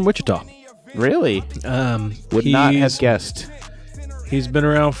this dude's from Wichita. Really? Would not have guessed. He's been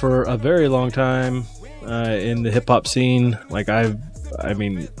around for a very long time in the hip hop scene. Like I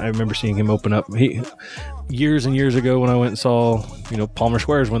remember seeing him open up. Years and years ago when I went and saw, Palmer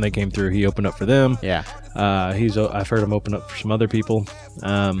Squares when they came through, he opened up for them. Yeah. I've heard him open up for some other people.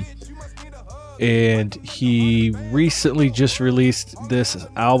 And he recently just released this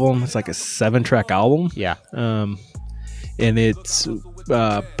album. It's like a 7-track album. Yeah. And it's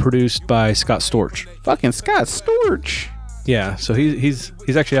produced by Scott Storch. Fucking Scott Storch. Yeah, so he's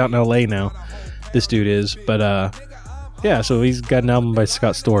actually out in LA now. This dude is, but yeah, so he's got an album by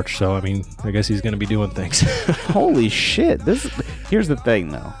Scott Storch. So I mean, I guess he's gonna be doing things. Holy shit! Here's the thing,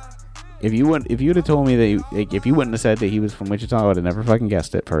 though. If you'd have told me that, if you wouldn't have said that he was from Wichita, I would have never fucking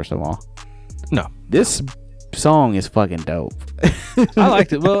guessed it. First of all, no, this song is fucking dope. I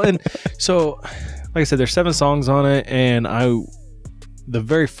liked it. Well, and so like I said, there's 7 songs on it, and the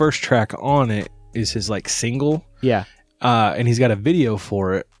very first track on it is his like single. Yeah. And he's got a video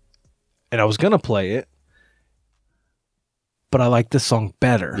for it, and I was gonna play it, but I like this song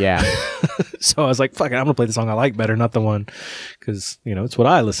better. Yeah. So I was like, fuck it, I'm gonna play the song I like better, not the one, because it's what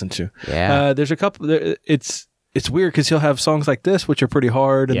I listen to. Yeah. There's a couple. It's weird because he'll have songs like this, which are pretty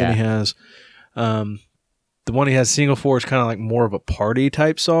hard, and then he has, the one he has single for is kind of like more of a party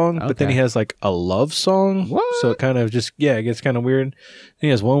type song, but then he has like a love song. What? So it kind of just, it gets kind of weird. And he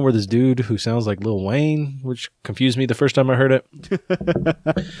has one where this dude who sounds like Lil Wayne, which confused me the first time I heard it.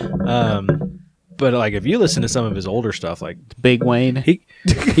 But like if you listen to some of his older stuff, like Big Wayne, he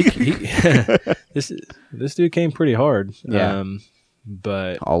this dude came pretty hard. Yeah.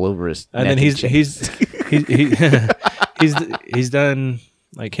 But all over his. And then he's done.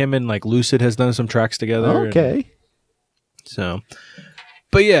 Like him and like Lucid has done some tracks together. Okay. So,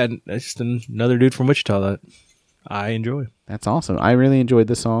 but yeah, that's just another dude from Wichita that I enjoy. That's awesome. I really enjoyed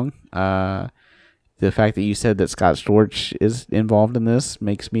the song. The fact that you said that Scott Storch is involved in this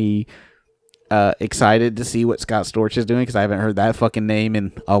makes me excited to see what Scott Storch is doing, because I haven't heard that fucking name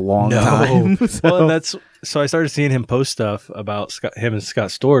in a long time. So. Well, and so I started seeing him post stuff about him and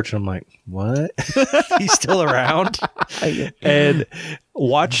Scott Storch, and I'm like, what? He's still around? And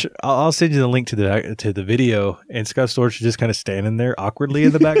I'll send you the link to the video, and Scott Storch is just kind of standing there awkwardly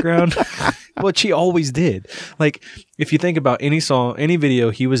in the background, which he always did. Like, if you think about any song, any video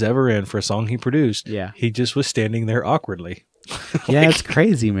he was ever in for a song he produced, he just was standing there awkwardly. Yeah, it's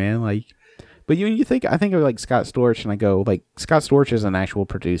crazy, man. Like, but I think of like Scott Storch, and I go like, Scott Storch is an actual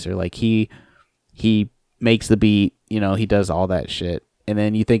producer. Like he makes the beat, he does all that shit. And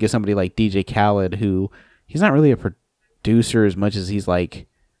then you think of somebody like DJ Khaled, who he's not really a producer as much as he's like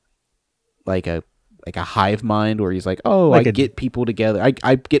a hive mind, where he's like, I get people together.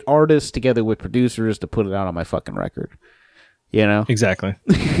 I get artists together with producers to put it out on my fucking record. Exactly.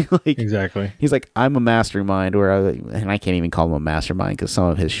 Exactly. He's like, I'm a mastermind, and I can't even call him a mastermind because some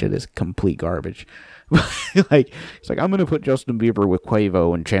of his shit is complete garbage. Like, it's like, I'm going to put Justin Bieber with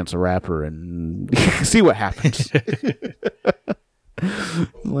Quavo and Chance the Rapper and see what happens.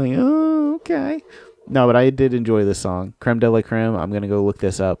 Like, oh, okay. No, but I did enjoy this song. Creme de la Creme. I'm going to go look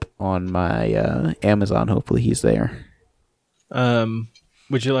this up on my Amazon. Hopefully he's there.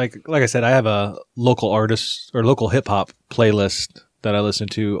 Would you like I said, I have a local artist or local hip hop playlist that I listen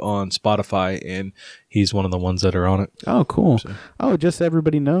to on Spotify, and he's one of the ones that are on it. Oh, cool. So. Oh, just so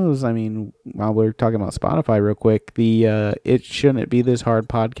everybody knows, I mean, while we're talking about Spotify real quick, the It Shouldn't Be This Hard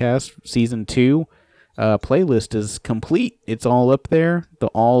podcast, season 2 playlist is complete. It's all up there.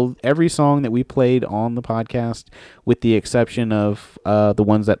 Every song that we played on the podcast, with the exception of the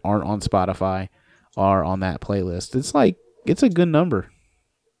ones that aren't on Spotify, are on that playlist. It's a good number.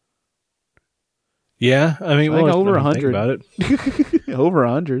 Yeah, I mean, like over 100 about it. Over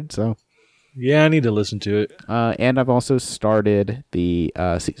 100. So yeah, I need to listen to it. And I've also started the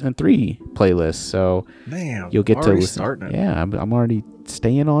season 3 playlist, so you'll get to listen. Starting it. Yeah, I'm already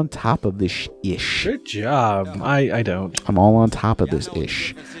staying on top of this ish. Good job. I don't. I'm all on top of this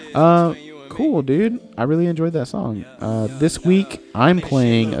ish. Cool, dude. I really enjoyed that song. This week I'm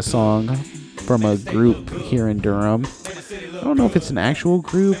playing a song from a group here in Durham. I don't know if it's an actual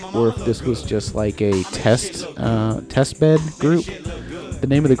group or if this was just like a test bed group. The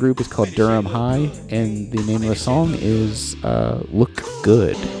name of the group is called Durham High, and the name of the song is Look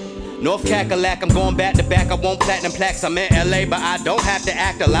Good. North Cackalack, I'm going back to back. I want platinum plaques. I'm in LA, but I don't have to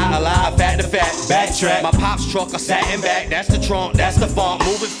act a lie, fat to fat. Backtrack, my pop's truck, I sat in back. That's the trunk, that's the funk.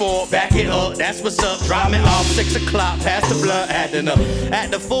 Moving forward, back it up, that's what's up. Drop me off 6 o'clock, past the blood, acting up.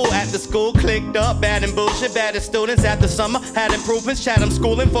 At the full, at the school, clicked up. Bad and bullshit, bad as students. After summer, had improvements. Chat them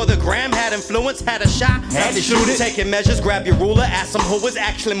schooling for the gram, had influence. Had a shot, had to shoot it. Taking measures, grab your ruler. Ask them who was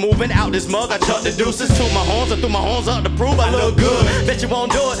actually moving out this mug. I chucked the deuces to my horns. I threw my horns up to prove I look good. Bet you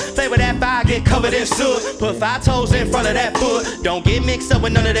won't do it. Play with that fire, get covered in soot. Put 5 toes in front of that foot. Don't get mixed up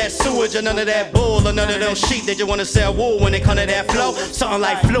with none of that sewage or none of that bull or none of them sheep that you want to sell wool when it come to that flow. Something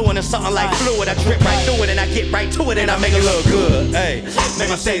like fluid and something like fluid. I drip right through it and I get right to it and I make it look good. Hey, make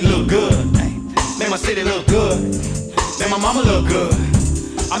my state look good. Hey, make my city look good. Make my mama look good.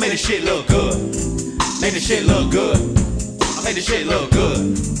 I made the shit look good. Make the shit look good. I made the shit look good.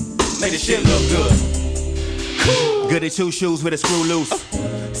 Make the shit look good. Good at 2 shoes with a screw loose.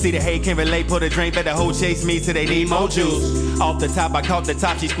 See the hate can relate, put a drink, but the hoe chase me till they need more juice. Off the top, I caught the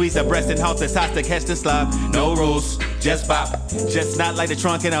top, she squeezed her breast and halt the toss to catch the slop. No rules, just bop, just not like the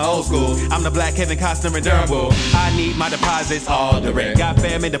trunk in the old school. I'm the black Kevin Costner in Durham. I need my deposits all direct. Got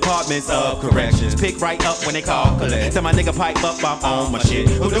fam in departments of corrections. Pick right up when they call collect. Tell my nigga pipe up, I'm on my shit.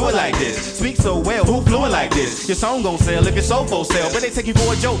 Who do it like this? Speak so well, who fluent like this? Your song gon' sell if your soul for sale, but they take you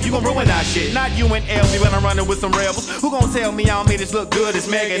for a joke, you gon' ruin our shit. Not you and LB when I'm running with some rebels. Who gon' tell me I don't make this look good? It's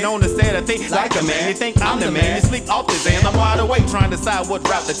Megan on the set, I think like a man. You think I'm the man, you sleep off this end. I'm wide awake trying to decide what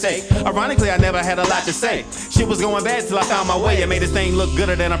route to take. Ironically, I never had a lot to say. Shit was going bad till I found my way. I made this thing look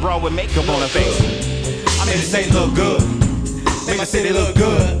gooder than a broad with makeup on her face. I made this thing look good. Made my city look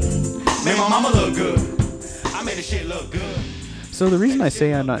good. Made my mama look good. I made this shit look good. So the reason I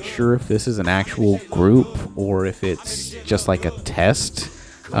say I'm not sure if this is an actual group or if it's just like a test.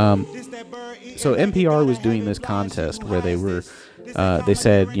 So NPR was doing this contest where they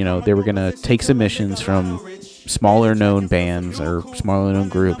said, you know, they were going to take submissions from smaller known bands or smaller known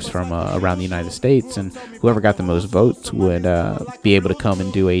groups from around the United States, and whoever got the most votes would be able to come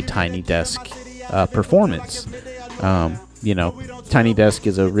and do a Tiny Desk performance. You know, Tiny Desk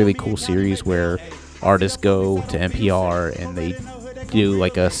is a really cool series where artists go to NPR and they do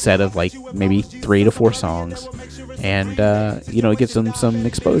like a set of like maybe 3 to 4 songs, and you know, it gets them some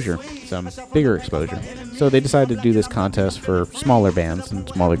exposure, some bigger exposure. So they decided to do this contest for smaller bands and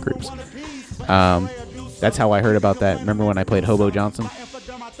smaller groups. That's how I heard about that. Remember when I played Hobo Johnson?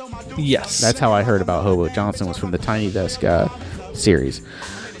 Yes. That's how I heard about Hobo Johnson, was from the Tiny Desk series.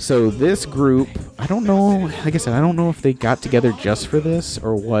 So this group, I don't know, like I said, I don't know if they got together just for this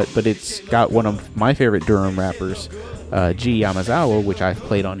or what, but it's got one of my favorite Durham rappers, G Yamazawa, which I've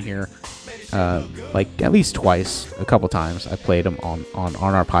played on here like at least twice, a couple times. I played him on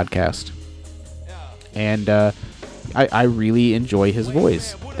our podcast. And I really enjoy his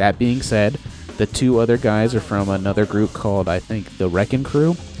voice. That being said, the 2 other guys are from another group called, I think, the Wrecking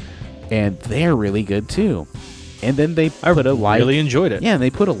Crew, and they're really good too. And then they put a live... I really enjoyed it. Yeah, and they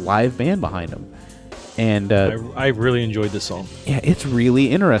put a live band behind them. And I really enjoyed this song. Yeah, it's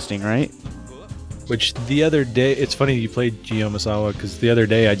really interesting, right? Which the other day, it's funny you played G Yamazawa, because the other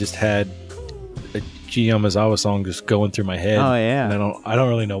day I just had a G Yamazawa song just going through my head. Oh yeah, and I don't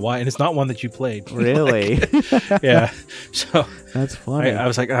really know why, and it's not one that you played. Really? Yeah. So that's funny. I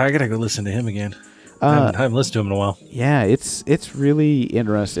was like, I gotta go listen to him again. I haven't listened to him in a while. Yeah, it's really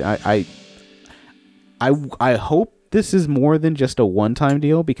interesting. I hope this is more than just a one-time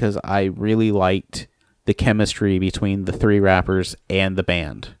deal, because I really liked the chemistry between the 3 rappers and the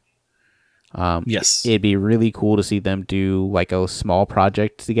band. Yes. It'd be really cool to see them do like a small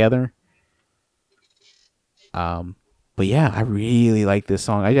project together. But yeah, I really like this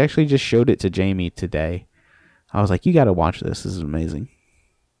song. I actually just showed it to Jamie today. I was like, you got to watch this. This is amazing.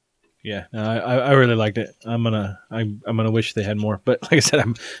 Yeah, no, I really liked it. I'm gonna wish they had more. But like I said,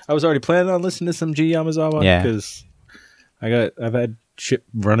 I was already planning on listening to some G Yamazawa because I've had shit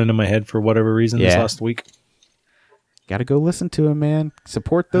running in my head for whatever reason this last week. Got to go listen to him, man.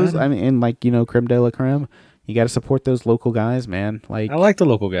 Support those. I mean, and like, you know, creme de la creme. You got to support those local guys, man. Like, I like the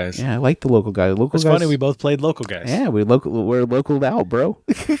local guys. Yeah, I like the local guys. It's funny we both played local guys. Yeah, we're local out, bro.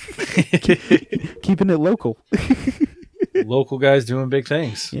 Keeping it local. Local guys doing big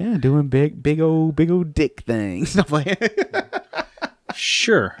things. Yeah, doing big old dick things.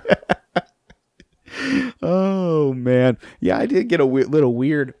 Sure. Oh man, yeah, I did get a little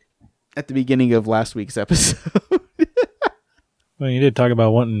weird at the beginning of last week's episode. Well, you did talk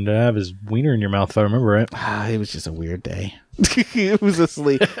about wanting to have his wiener in your mouth, if I remember right. It was just a weird day. It was a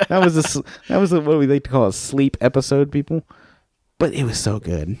sleep. That was what we like to call a sleep episode, people. But it was so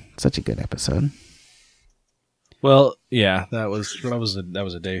good. Such a good episode. Well, yeah, that was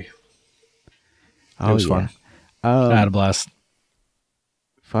a day. It was fun. I had a blast.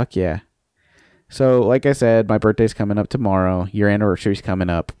 Fuck yeah. So, like I said, my birthday's coming up tomorrow. Your anniversary's coming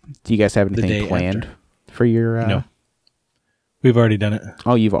up. Do you guys have anything planned for your... No. We've already done it.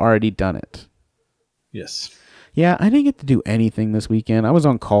 Oh, you've already done it. Yes. Yeah, I didn't get to do anything this weekend. I was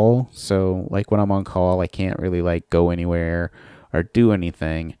on call, so like when I'm on call, I can't really like go anywhere or do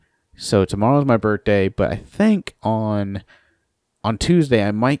anything. So tomorrow's my birthday, but I think on Tuesday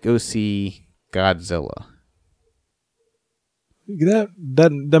I might go see Godzilla.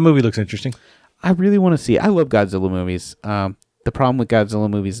 That movie looks interesting. I really want to see it. I love Godzilla movies. The problem with Godzilla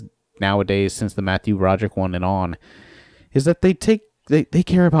movies nowadays, since the Matthew Broderick one and on, is that they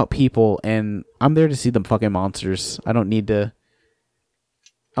care about people, and I'm there to see them fucking monsters. I don't need a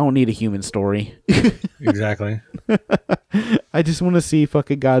human story. Exactly. I just want to see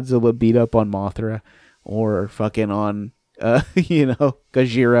fucking Godzilla beat up on Mothra, or fucking on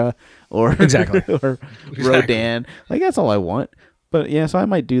Gojira, or exactly. or Rodan. Like, that's all I want. But yeah, so I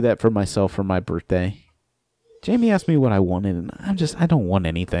might do that for myself for my birthday. Jamie asked me what I wanted, and I don't want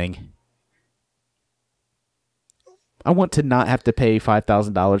anything. I want to not have to pay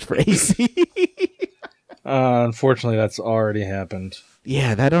 $5,000 for AC. Unfortunately, that's already happened.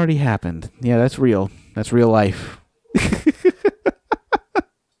 Yeah, that already happened. Yeah, that's real. That's real life.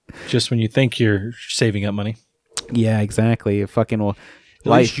 Just when you think you're saving up money. Yeah, exactly. At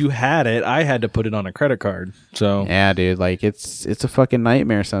least you had it. I had to put it on a credit card. So yeah, dude. Like it's a fucking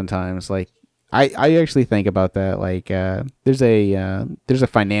nightmare sometimes. Like I actually think about that. Like there's a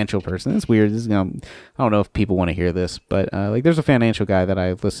financial person. It's weird. This is, I don't know if people want to hear this, but like there's a financial guy that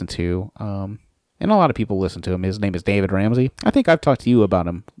I listen to. And a lot of people listen to him. His name is David Ramsey. I think I've talked to you about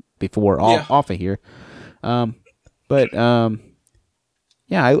him before off of here. Yeah,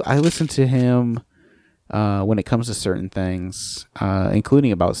 I listen to him when it comes to certain things,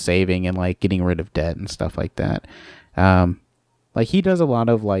 including about saving and like getting rid of debt and stuff like that. Like he does a lot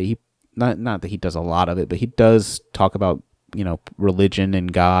of like, not that he does a lot of it, but he does talk about, religion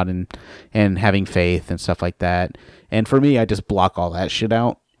and God and having faith and stuff like that. And for me, I just block all that shit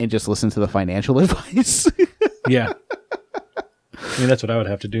out and just listen to the financial advice. Yeah. I mean, that's what I would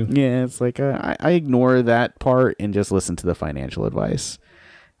have to do. Yeah, it's like I ignore that part and just listen to the financial advice.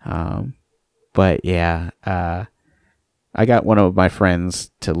 But yeah, I got one of my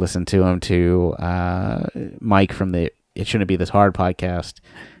friends to listen to him too, Mike from the It Shouldn't Be This Hard podcast,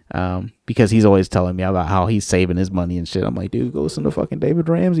 because he's always telling me about how he's saving his money and shit. I'm like, dude, go listen to fucking David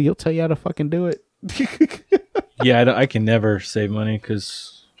Ramsey. He'll tell you how to fucking do it. Yeah, I can never save money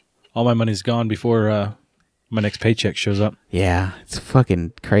because all my money's gone before my next paycheck shows up. Yeah, it's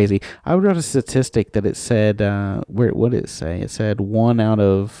fucking crazy. I wrote a statistic that it said, what did it say? It said 1 out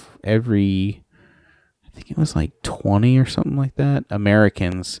of every, I think it was like 20 or something like that,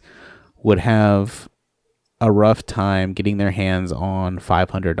 Americans would have a rough time getting their hands on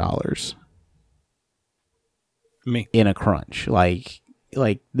 $500. Me. In a crunch. Like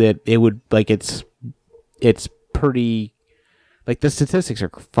that it would, like it's pretty, like the statistics are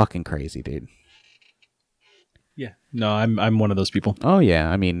fucking crazy, dude. Yeah. No, I'm one of those people. Oh yeah,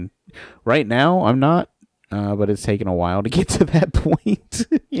 I mean, right now I'm not, but it's taken a while to get to that point.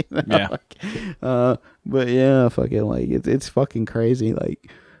 Yeah. But yeah, fucking like it's fucking crazy. Like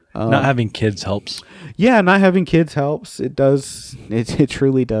Not having kids helps. Yeah, not having kids helps. It does. It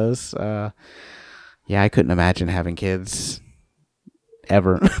truly does. Yeah, I couldn't imagine having kids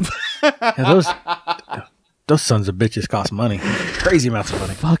ever. Yeah, those sons of bitches cost money. Crazy amounts of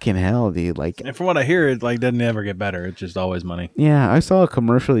money. Fucking hell, dude. And from what I hear, it doesn't ever get better. It's just always money. Yeah, I saw a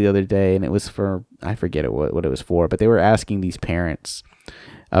commercial the other day, and it was for, I forget what it was for, but they were asking these parents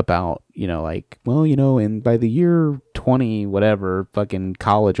about, and by the year 20, whatever, fucking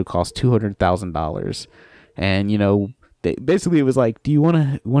college will cost $200,000. And, basically it was like, do you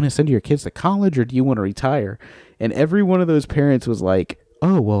want to send your kids to college or do you want to retire? And every one of those parents was like,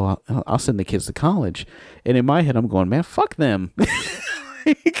 oh, well, I'll send the kids to college. And in my head, I'm going, man, fuck them.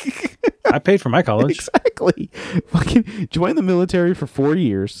 I paid for my college. Exactly. Fucking join the military for 4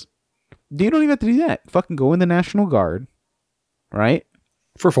 years. You don't even have to do that. Fucking go in the National Guard. Right?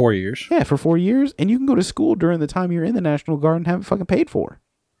 For 4 years. Yeah, for 4 years. And you can go to school during the time you're in the National Guard and have it fucking paid for.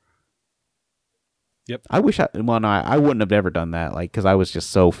 Yep. I wish I wouldn't have ever done that, because I was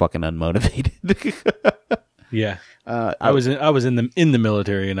just so fucking unmotivated. Yeah. I was in the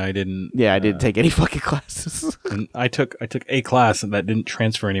military and I didn't. Yeah, I didn't take any fucking classes. And I took a class and that didn't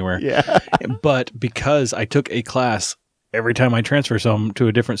transfer anywhere. Yeah. But because I took a class every time I transfer to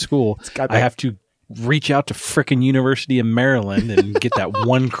a different school, I have to reach out to frickin' University of Maryland and get that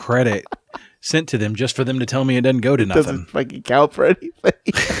one credit sent to them just for them to tell me it doesn't go to nothing. Doesn't fucking count for anything.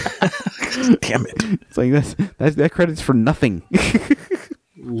 Damn it! It's like that credit's for nothing.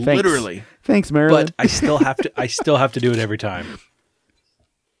 Literally. Thanks, Maryland. But I still have to do it every time.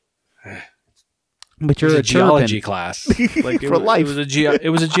 But you're a geology class. For life. It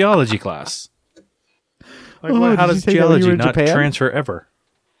was a geology class. How does geology not transfer ever?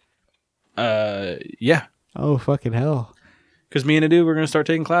 Yeah. Oh, fucking hell. Because me and a dude were going to start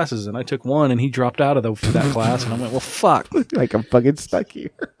taking classes, and I took one, and he dropped out of that class, and I went, well, fuck. I'm fucking stuck here.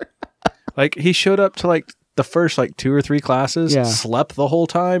 He showed up to, the first, 2 or 3 classes, slept the whole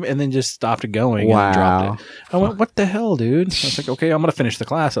time, and then just stopped going and dropped it. I went, what the hell, dude? I was like, okay, I'm going to finish the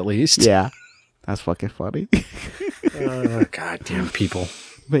class at least. Yeah. That's fucking funny. Goddamn people.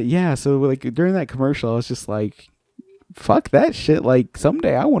 But yeah, so during that commercial, I was just like, fuck that shit.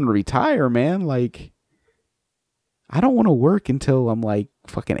 Someday I want to retire, man. I don't want to work until I'm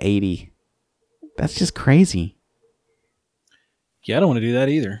fucking 80. That's just crazy. Yeah, I don't want to do that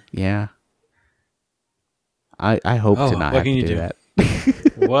either. Yeah. I hope to not have to do that.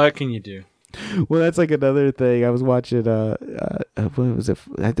 What can you do? Well, that's another thing. I was watching, what was it?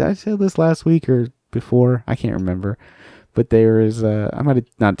 Did I say this last week or before? I can't remember. But there is, I might have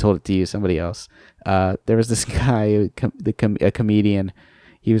not told it to you, somebody else. There was this guy, a comedian.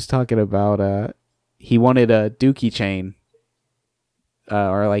 He was talking about, he wanted a Dookie chain,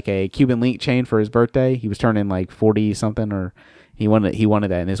 or a Cuban link chain for his birthday. He was turning 40 something, or he wanted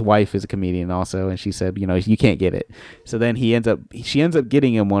that. And his wife is a comedian also, and she said, you can't get it. So then she ends up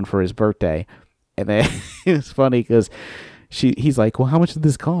getting him one for his birthday. And then it's funny because he's like, well, how much did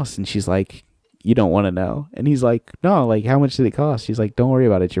this cost? And she's like, you don't want to know. And he's like, no, how much did it cost? She's like, don't worry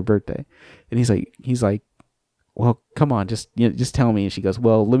about it. It's your birthday. And he's like, well, come on, just tell me. And she goes,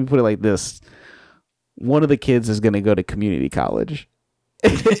 well, let me put it like this. One of the kids is going to go to community college.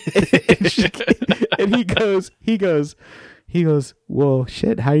 And he goes, well,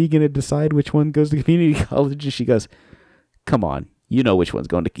 shit, how are you going to decide which one goes to community college? And she goes, come on, you know which one's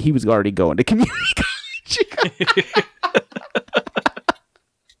going to, he was already going to community college.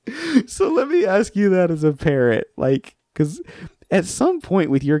 So let me ask you that as a parent, because at some point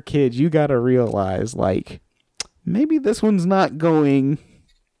with your kids, you got to realize, maybe this one's not going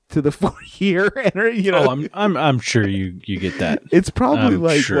to the 4th year. Oh, I'm sure you get that. It's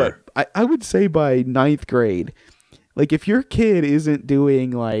probably sure. What I would say by 9th grade. If your kid isn't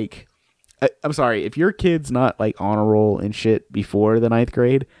doing I'm sorry, if your kid's not honor roll and shit before the 9th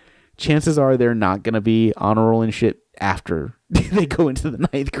grade, chances are they're not gonna be honor roll and shit after they go into the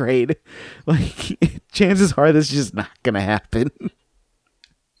 9th grade. Chances are that's just not gonna happen.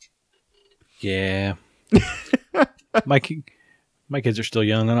 Yeah. My kids are still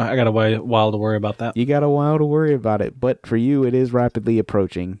young, and I got a while to worry about that. You got a while to worry about it, but for you, it is rapidly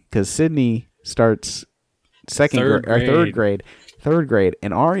approaching because Sydney starts third grade,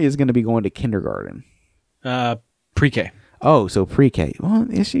 and Ari is going to be going to kindergarten. Pre-K. Oh, so pre-K. Well,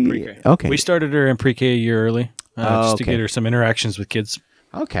 is she? Pre-K. Okay. We started her in pre-K a year early, just to get her some interactions with kids.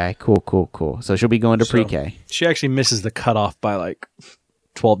 Okay, cool. So she'll be going to pre-K. She actually misses the cutoff by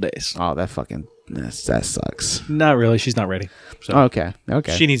 12 days. Oh, that sucks. Not really. She's not ready. So okay.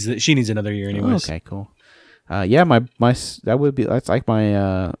 She needs another year anyways. Okay, cool. Yeah, that's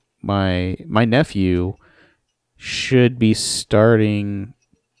my nephew should be starting.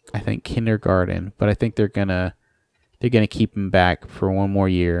 I think kindergarten, but I think they're gonna keep him back for one more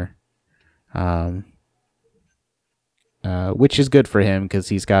year, which is good for him because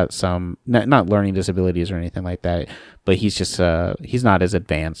he's got some not learning disabilities or anything like that, but he's just he's not as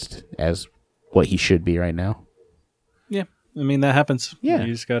advanced as what he should be right now. Yeah, I mean that happens. Yeah,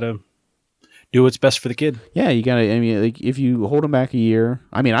 you just gotta do what's best for the kid. Yeah, you gotta. I mean, like if you hold him back a year.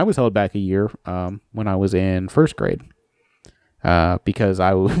 I mean, I was held back a year when I was in first grade. Because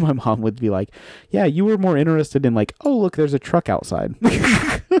my mom would be like, yeah, you were more interested in like, oh, look, there's a truck outside.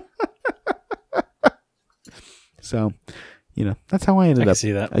 So, that's how I ended up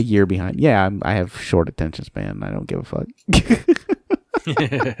a year behind. Yeah, I have short attention span. I don't give a fuck.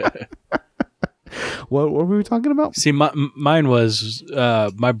 What were we talking about? See, mine was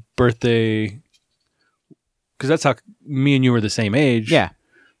my birthday, because that's how me and you were the same age. Yeah.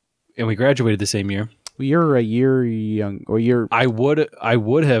 And we graduated the same year. You're a year young, or you're. I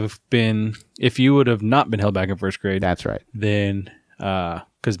would have been if you would have not been held back in first grade. That's right. Then,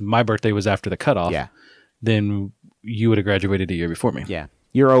 because my birthday was after the cutoff. Yeah. Then you would have graduated a year before me. Yeah.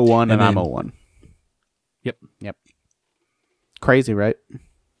 You're 01 and I'm 01. Yep. Crazy, right?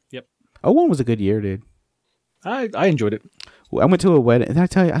 Yep. 01 was a good year, dude. I enjoyed it. I went to a wedding. Did I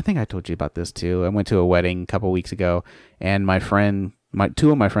tell you? I think I told you about this too. I went to a wedding a couple weeks ago, and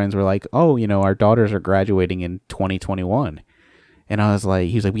two of my friends were like, "Oh, our daughters are graduating in 2021," and I was like,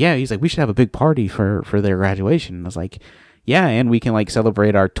 "He was like, yeah." He's like, "We should have a big party for their graduation." And I was like, "Yeah, and we can like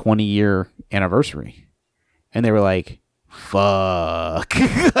celebrate our 20-year anniversary." And they were like, "Fuck!"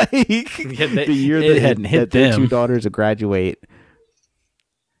 The year it hadn't hit their them. two daughters would graduate.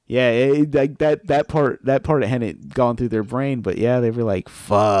 Yeah, like that part hadn't gone through their brain, but yeah, they were like,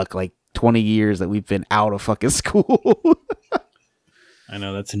 "Fuck!" Like 20 years that we've been out of fucking school. I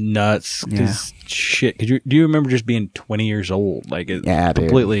know, that's nuts. Cause shit. Do you remember just being 20 years old? Like it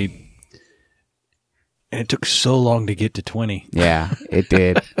completely. Dude. And it took so long to get to 20. Yeah, it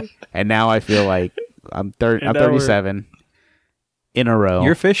did. And now I feel like I'm 37 in a row.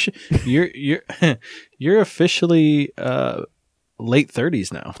 You're officially late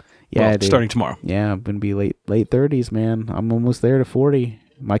 30s now. Yeah, starting tomorrow. Yeah, I'm gonna be late 30s, man. I'm almost there to 40.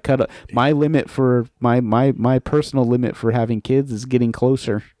 My limit for my personal limit for having kids is getting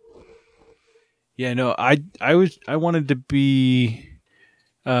closer. Yeah, no, I wanted to be,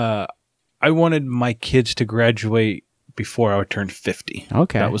 I wanted my kids to graduate before I would turn 50.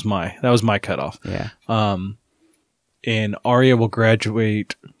 Okay, that was my cutoff. Yeah. And Aria will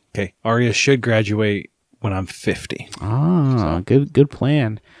graduate. Okay, Aria should graduate when I'm 50. Ah, so. Good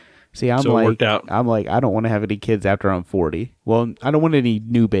plan. See, it worked out. I'm like, I don't want to have any kids after I'm 40. Well, I don't want any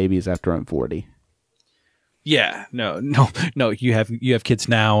new babies after I'm 40. Yeah, no. You have kids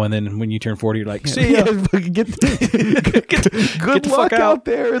now, and then when you turn 40, you're like, see ya. Good luck out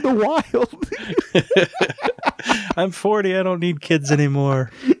there in the wild. I'm 40. I don't need kids anymore.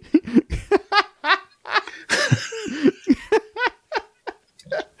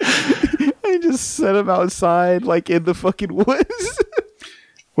 I just set them outside, like in the fucking woods.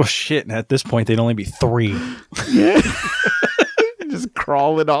 Well, shit. At this point, they'd only be 3. Yeah. Just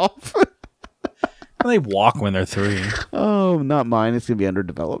crawling off. They walk when they're 3. Oh, not mine. It's going to be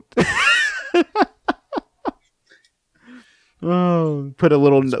underdeveloped. Oh, put a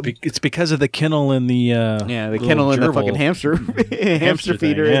little... It's because of the kennel and the... the kennel and the fucking hamster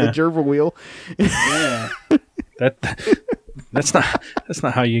feeder and the gerbil wheel. Yeah. That's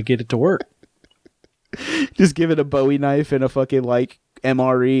not how you get it to work. Just give it a Bowie knife and a fucking like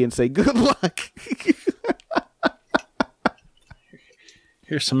MRE and say good luck.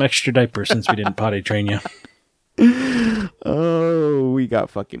 Here's some extra diapers since we didn't potty train you. Oh, we got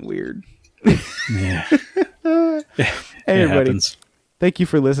fucking weird. Yeah. Hey everybody, happens. Thank you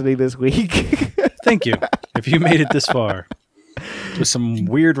for listening this week. Thank you. If you made it this far with some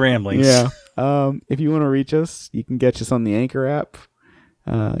weird ramblings. Yeah. If you want to reach us, you can get us on the Anchor app.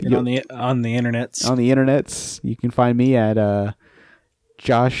 On the internets. On the internets, you can find me at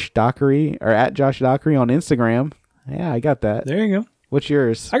Josh Dockery or at Josh Dockery on Instagram. Yeah, I got that. There you go. What's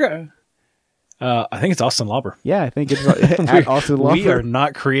yours? I think it's Austin Lauber. Yeah, I think it's at Austin Lauber. We are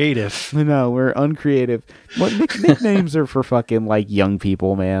not creative. No, we're uncreative. What nicknames are for fucking like young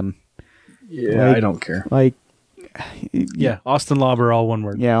people, man? Yeah, like, I don't care. Like, yeah, Austin Lauber, all one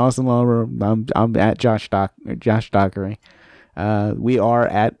word. Yeah, Austin Lauber. I'm at Josh Dockery. We are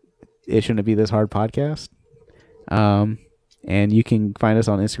at It Shouldn't Be This Hard podcast. And you can find us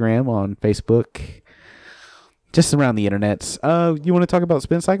on Instagram, on Facebook, just around the internets. You want to talk about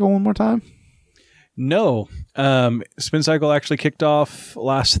Spin Cycle one more time? No. Spin Cycle actually kicked off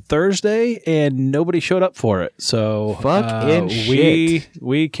last Thursday, and nobody showed up for it. So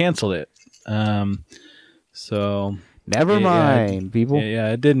we canceled it. So never mind, people.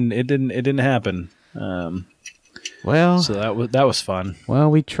 Yeah, it didn't happen. Well, so that was fun. Well,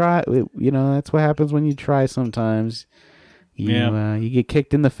 we try. That's what happens when you try. Sometimes you get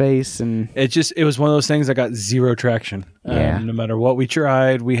kicked in the face, and it was one of those things that got zero traction. Yeah. No matter what we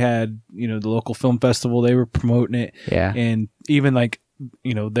tried, we had the local film festival, they were promoting it. Yeah, and even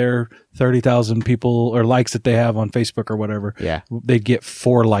their 30,000 people or likes that they have on Facebook or whatever. Yeah, they'd get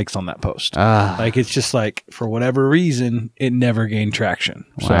 4 likes on that post. It's just for whatever reason, it never gained traction.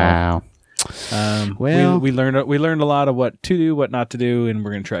 Wow. Well, we learned a lot of what to do, what not to do, and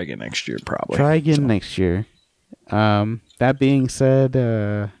we're gonna try again next year. Probably next year. That being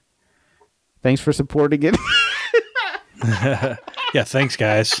said, thanks for supporting it. Yeah, thanks,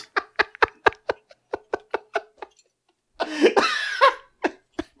 guys.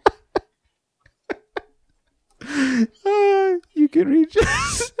 You can reach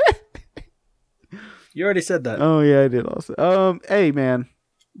us. You already said that. Oh yeah, I did also. Hey man,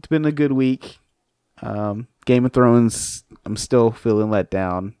 it's been a good week. Game of Thrones, I'm still feeling let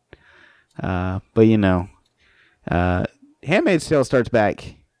down. But Handmaid's Tale starts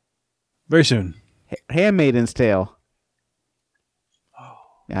back very soon. Handmaid's Tale.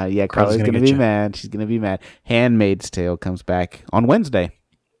 Yeah, Carly's gonna be mad. She's gonna be mad. Handmaid's Tale comes back on Wednesday.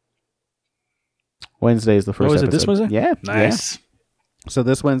 Wednesday is the first episode. Is it this Wednesday? Yeah. Nice. Yeah. So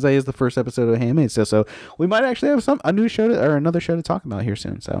this Wednesday is the first episode of Handmaid's Tale. So we might actually have a new show or another show to talk about here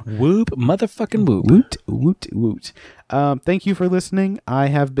soon. So whoop, motherfucking whoop. Woot, woot, woot. Thank you for listening. I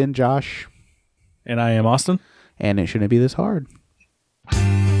have been Josh. And I am Austin. And it shouldn't be this hard.